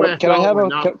the same way.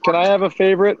 Can I have a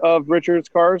favorite of Richard's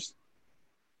cars?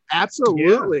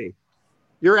 Absolutely. Yeah.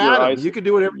 You're Adam. You can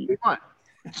do whatever you want.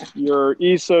 Your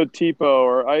ISO Tipo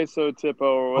or ISO Tipo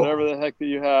or whatever the heck that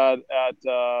you had at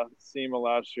SEMA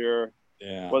last year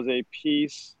was a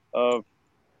piece of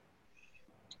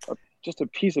just a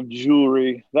piece of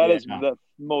jewelry. That is the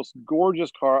most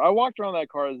gorgeous car. I walked around that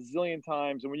car a zillion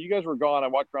times, and when you guys were gone, I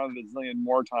walked around it a zillion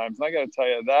more times. And I got to tell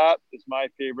you, that is my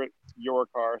favorite your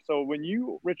car. So when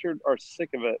you, Richard, are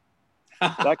sick of it,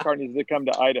 that car needs to come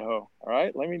to Idaho. All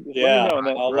right, let me know.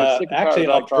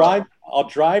 I'll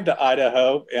drive to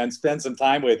Idaho and spend some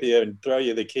time with you and throw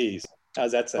you the keys.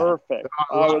 How's that sound? Perfect.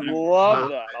 I would love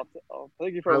that. I'll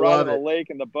take you for a ride on the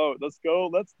lake and the boat. Let's go.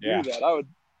 Let's do that.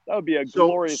 That would be a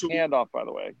glorious handoff, by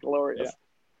the way. Glorious.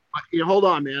 Yeah. Hold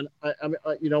on, man.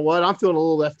 You know what? I'm feeling a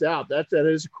little left out. That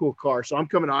is a cool car. So I'm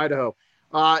coming to Idaho.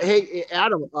 Hey,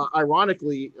 Adam.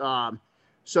 Ironically,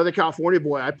 Southern California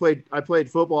boy. I played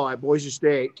football at Boise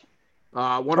State.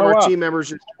 One of our team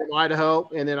members is from Idaho,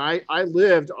 and then I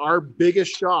lived. Our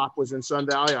biggest shop was in Sun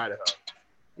Valley, Idaho.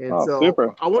 And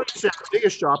super. I wanted to say our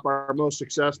biggest shop, our most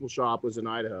successful shop, was in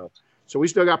Idaho. So we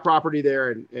still got property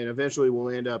there, and eventually we'll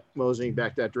end up moseying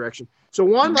back that direction. So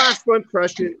one last fun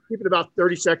question, keep it about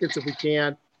 30 seconds if we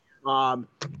can.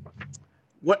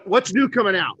 What's new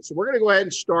coming out? So we're going to go ahead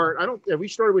and start. Have we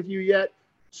started with you yet?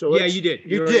 So yeah, you did.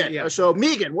 You did. Yeah. So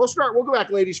Megan, we'll go back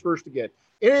ladies first again.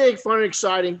 Anything fun and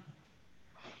exciting?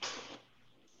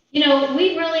 You know,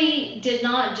 we really did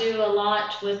not do a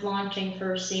lot with launching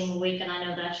for SEMA week, and I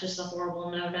know that's just a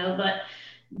horrible no-no, but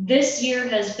this year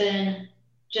has been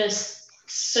just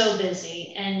so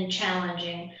busy and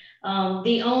challenging.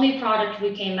 The only product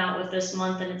we came out with this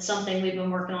month, and it's something we've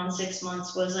been working on 6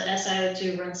 months, was a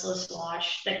SiO2 rinseless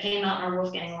wash that came out in our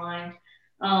Wolfgang line.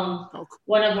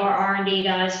 One of our R&D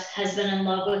guys has been in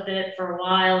love with it for a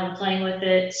while and playing with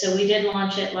it. So we did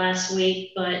launch it last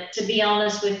week, but to be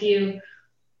honest with you,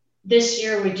 this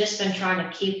year we've just been trying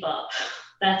to keep up.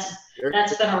 That's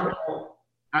been our goal.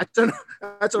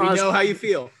 That's we know how you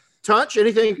feel. Tunch,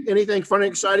 anything fun and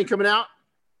exciting coming out?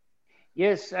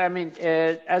 Yes, I mean,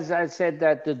 as I said,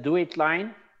 that the Do It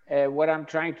line, what I'm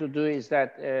trying to do is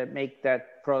that make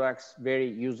that products very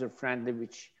user-friendly,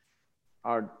 which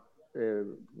are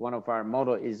one of our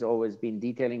motto is always been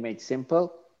detailing made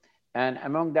simple. And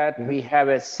among that, we have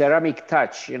a ceramic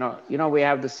touch. You know, we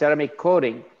have the ceramic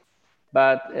coating,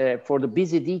 but for the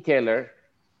busy detailer,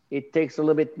 it takes a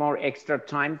little bit more extra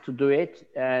time to do it.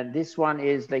 And this one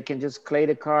is they can just clay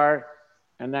the car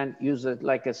and then use it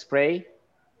like a spray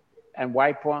and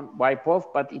wipe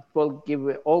off, but it will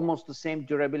give almost the same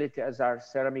durability as our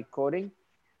ceramic coating.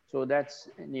 So that's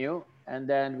new. And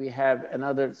then we have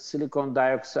another silicone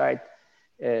dioxide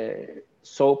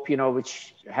soap,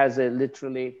 which has a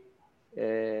literally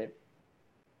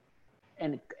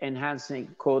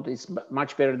enhancing coat. It's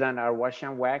much better than our wash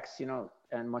and wax,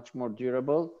 and much more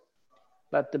durable.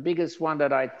 But the biggest one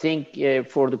that I think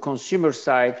for the consumer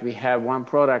side, we have one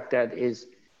product that is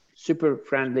super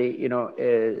friendly.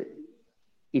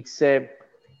 It's a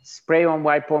spray on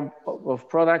wipe on of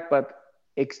product, but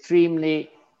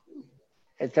extremely,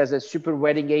 it has a super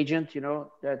wetting agent,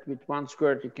 that with one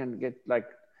squirt, you can get like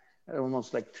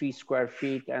almost like 3 square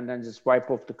feet and then just wipe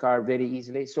off the car very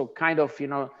easily. So kind of,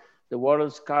 the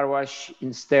world's car wash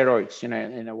in steroids,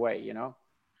 in a way,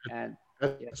 and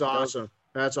that's awesome.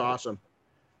 That's awesome.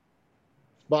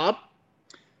 Bob?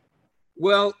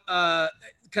 Well, kind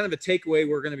of a takeaway,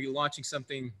 we're going to be launching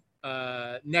something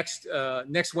next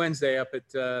Wednesday up at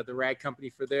the Rag Company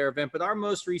for their event. But our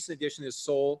most recent addition is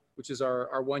Soul, which is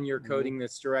our 1-year coating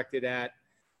that's directed at,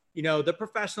 the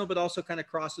professional, but also kind of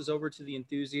crosses over to the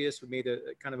enthusiast. We made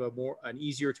a kind of an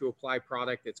easier to apply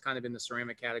product that's kind of in the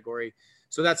ceramic category.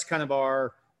 So that's kind of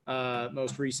our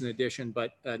most recent addition.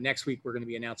 But next week we're going to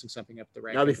be announcing something up at the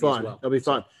Rag Company as well. That'll be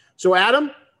fun. So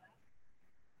Adam?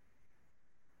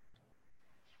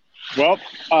 Well,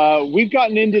 we've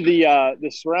gotten into the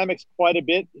ceramics quite a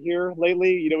bit here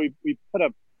lately. We put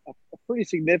a pretty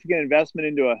significant investment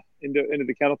into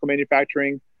the chemical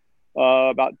manufacturing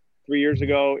about 3 years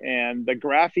ago, and the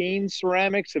graphene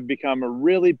ceramics have become a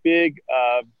really big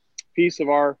piece of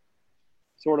our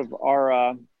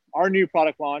new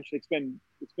product launch. It's been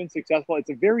successful. It's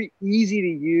a very easy to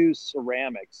use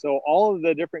ceramic. So all of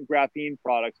the different graphene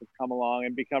products have come along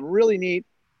and become really neat.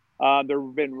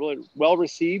 They've been really well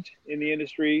received in the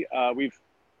industry.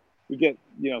 We get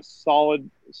solid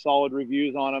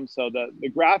reviews on them. So the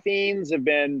graphenes have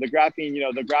been the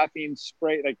graphene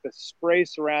spray, like the spray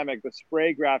ceramic, the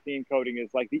spray graphene coating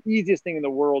is like the easiest thing in the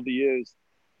world to use.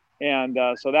 And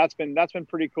so that's been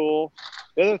pretty cool.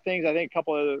 The other things, I think a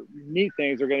couple of neat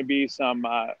things are going to be some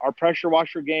our pressure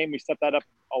washer game. We stepped that up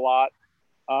a lot.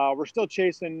 We're still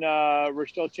chasing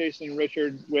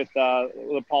Richard with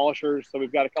the polishers. So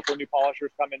we've got a couple of new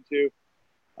polishers coming too.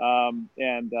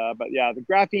 But yeah, the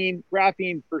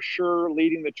graphene for sure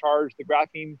leading the charge. The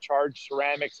graphene charged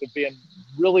ceramics have been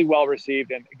really well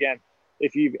received. And again,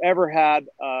 if you've ever had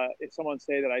someone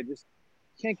say that I just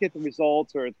can't get the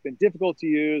results, or it's been difficult to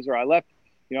use, or I left,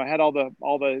 I had all the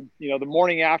the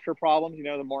morning after problems,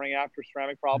 the morning after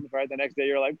ceramic problems, right? The next day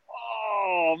you're like,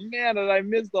 oh man, did I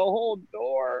miss the whole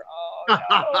door? Oh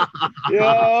no.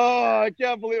 Yeah, I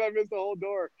can't believe I missed the whole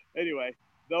door. Anyway,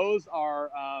 those are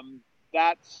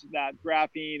that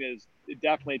graphene it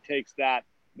definitely takes that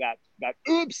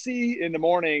oopsie in the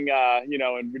morning,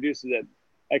 and reduces it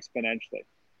exponentially.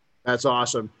 That's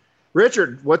awesome.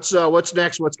 Richard, what's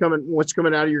next? What's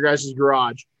coming out of your guys'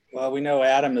 garage? Well, we know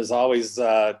Adam is always,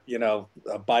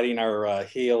 biting our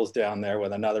heels down there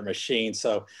with another machine.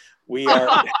 So we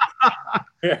are,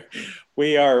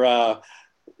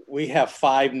 we have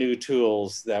 5 new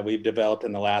tools that we've developed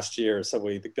in the last year. So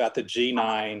we've got the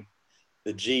G9,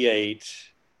 the G8,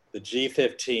 the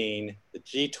G15, the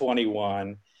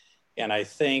G21, and I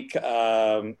think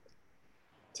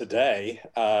today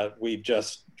we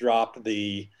just dropped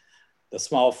the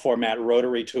small format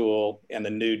rotary tool and the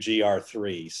new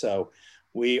GR3. So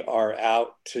we are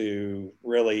out to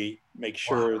really make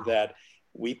sure that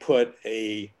we put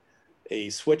a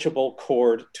switchable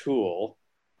cord tool,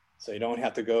 so you don't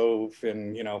have to go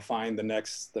and find the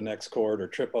next cord or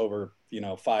trip over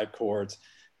 5 cords,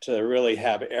 to really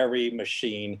have every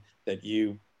machine that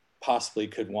you possibly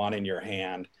could want in your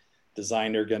hand,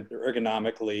 designed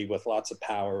ergonomically with lots of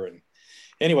power. And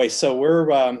anyway, so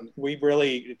we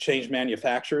really changed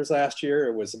manufacturers last year.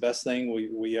 It was the best thing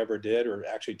we ever did, or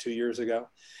actually 2 years ago.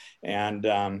 And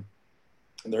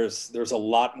there's a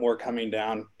lot more coming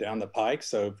down the pike.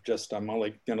 So I'm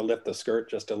only going to lift the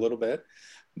skirt just a little bit,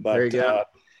 but there you go.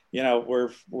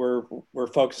 We're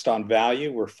focused on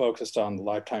value. We're focused on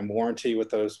lifetime warranty with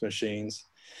those machines.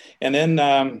 And then,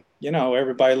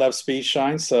 everybody loves speed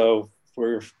shine. So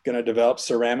we're going to develop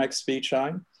ceramic speed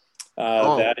shine.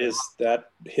 That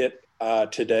hit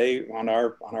today on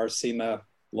our SEMA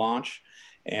launch,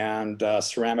 and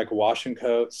ceramic wash and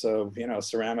coat. So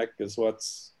ceramic is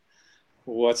what's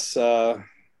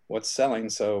selling.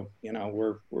 So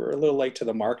we're a little late to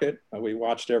the market. We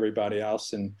watched everybody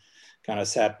else and kind of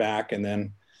sat back, and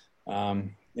then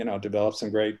developed some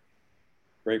great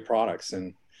products.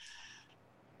 And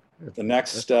the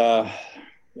next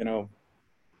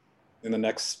in the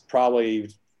next probably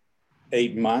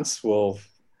 8 months, we'll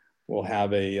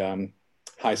have a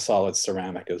high solid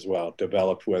ceramic as well,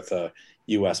 developed with a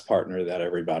U.S. partner that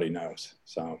everybody knows.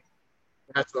 So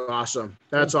that's awesome.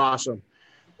 That's awesome.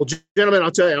 Well, gentlemen,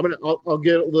 I'll tell you, I'll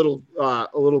get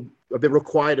a bit real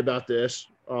quiet about this.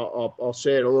 I'll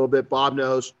say it a little bit. Bob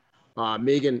knows.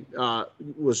 Megan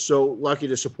was so lucky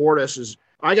to support us.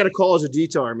 I got a call as a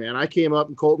detailer, man. I came up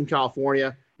in Colton,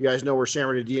 California. You guys know where San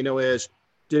Bernardino is.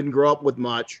 Didn't grow up with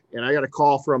much, and I got a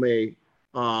call from a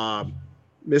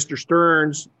Mr.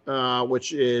 Stearns,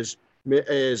 which is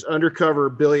Undercover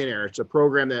Billionaire. It's a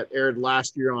program that aired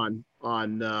last year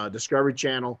on Discovery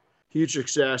Channel. Huge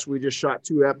success. We just shot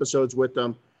 2 episodes with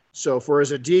them. So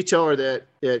as a detailer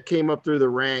that came up through the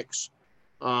ranks,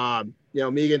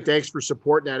 Megan, thanks for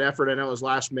supporting that effort. I know it was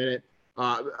last minute.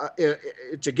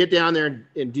 To get down there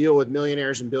and deal with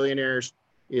millionaires and billionaires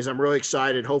I'm really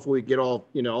excited. Hopefully we get all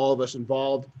of us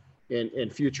involved in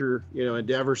future,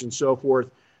 endeavors and so forth.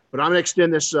 But I'm going to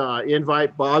extend this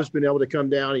invite. Bob's been able to come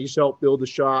down. He's helped build the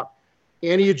shop.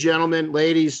 Any of you gentlemen,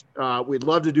 ladies, we'd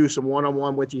love to do some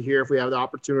one-on-one with you here if we have the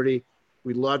opportunity.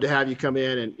 We'd love to have you come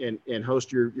in and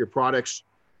host your products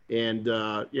and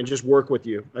just work with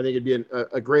you. I think it'd be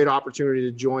a great opportunity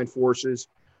to join forces.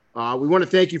 We want to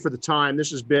thank you for the time.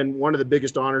 This has been one of the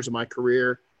biggest honors of my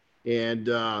career. And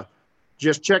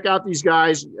just check out these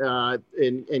guys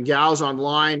and gals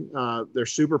online. Their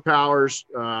superpowers.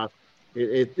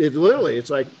 It literally, it's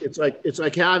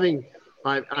like having,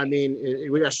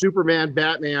 we got Superman,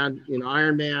 Batman,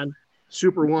 Iron Man,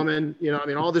 Superwoman,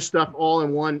 all this stuff all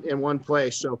in one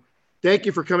place. So thank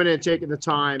you for coming in and taking the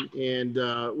time, and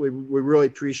we really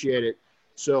appreciate it.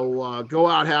 So go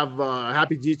out, have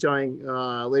happy detailing,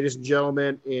 ladies and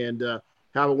gentlemen, and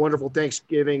have a wonderful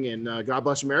Thanksgiving, and God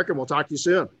bless America, and we'll talk to you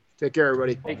soon. Take care,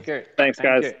 everybody. Take care. Thanks,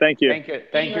 guys. Thank you. Thank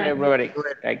you, everybody.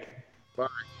 Bye.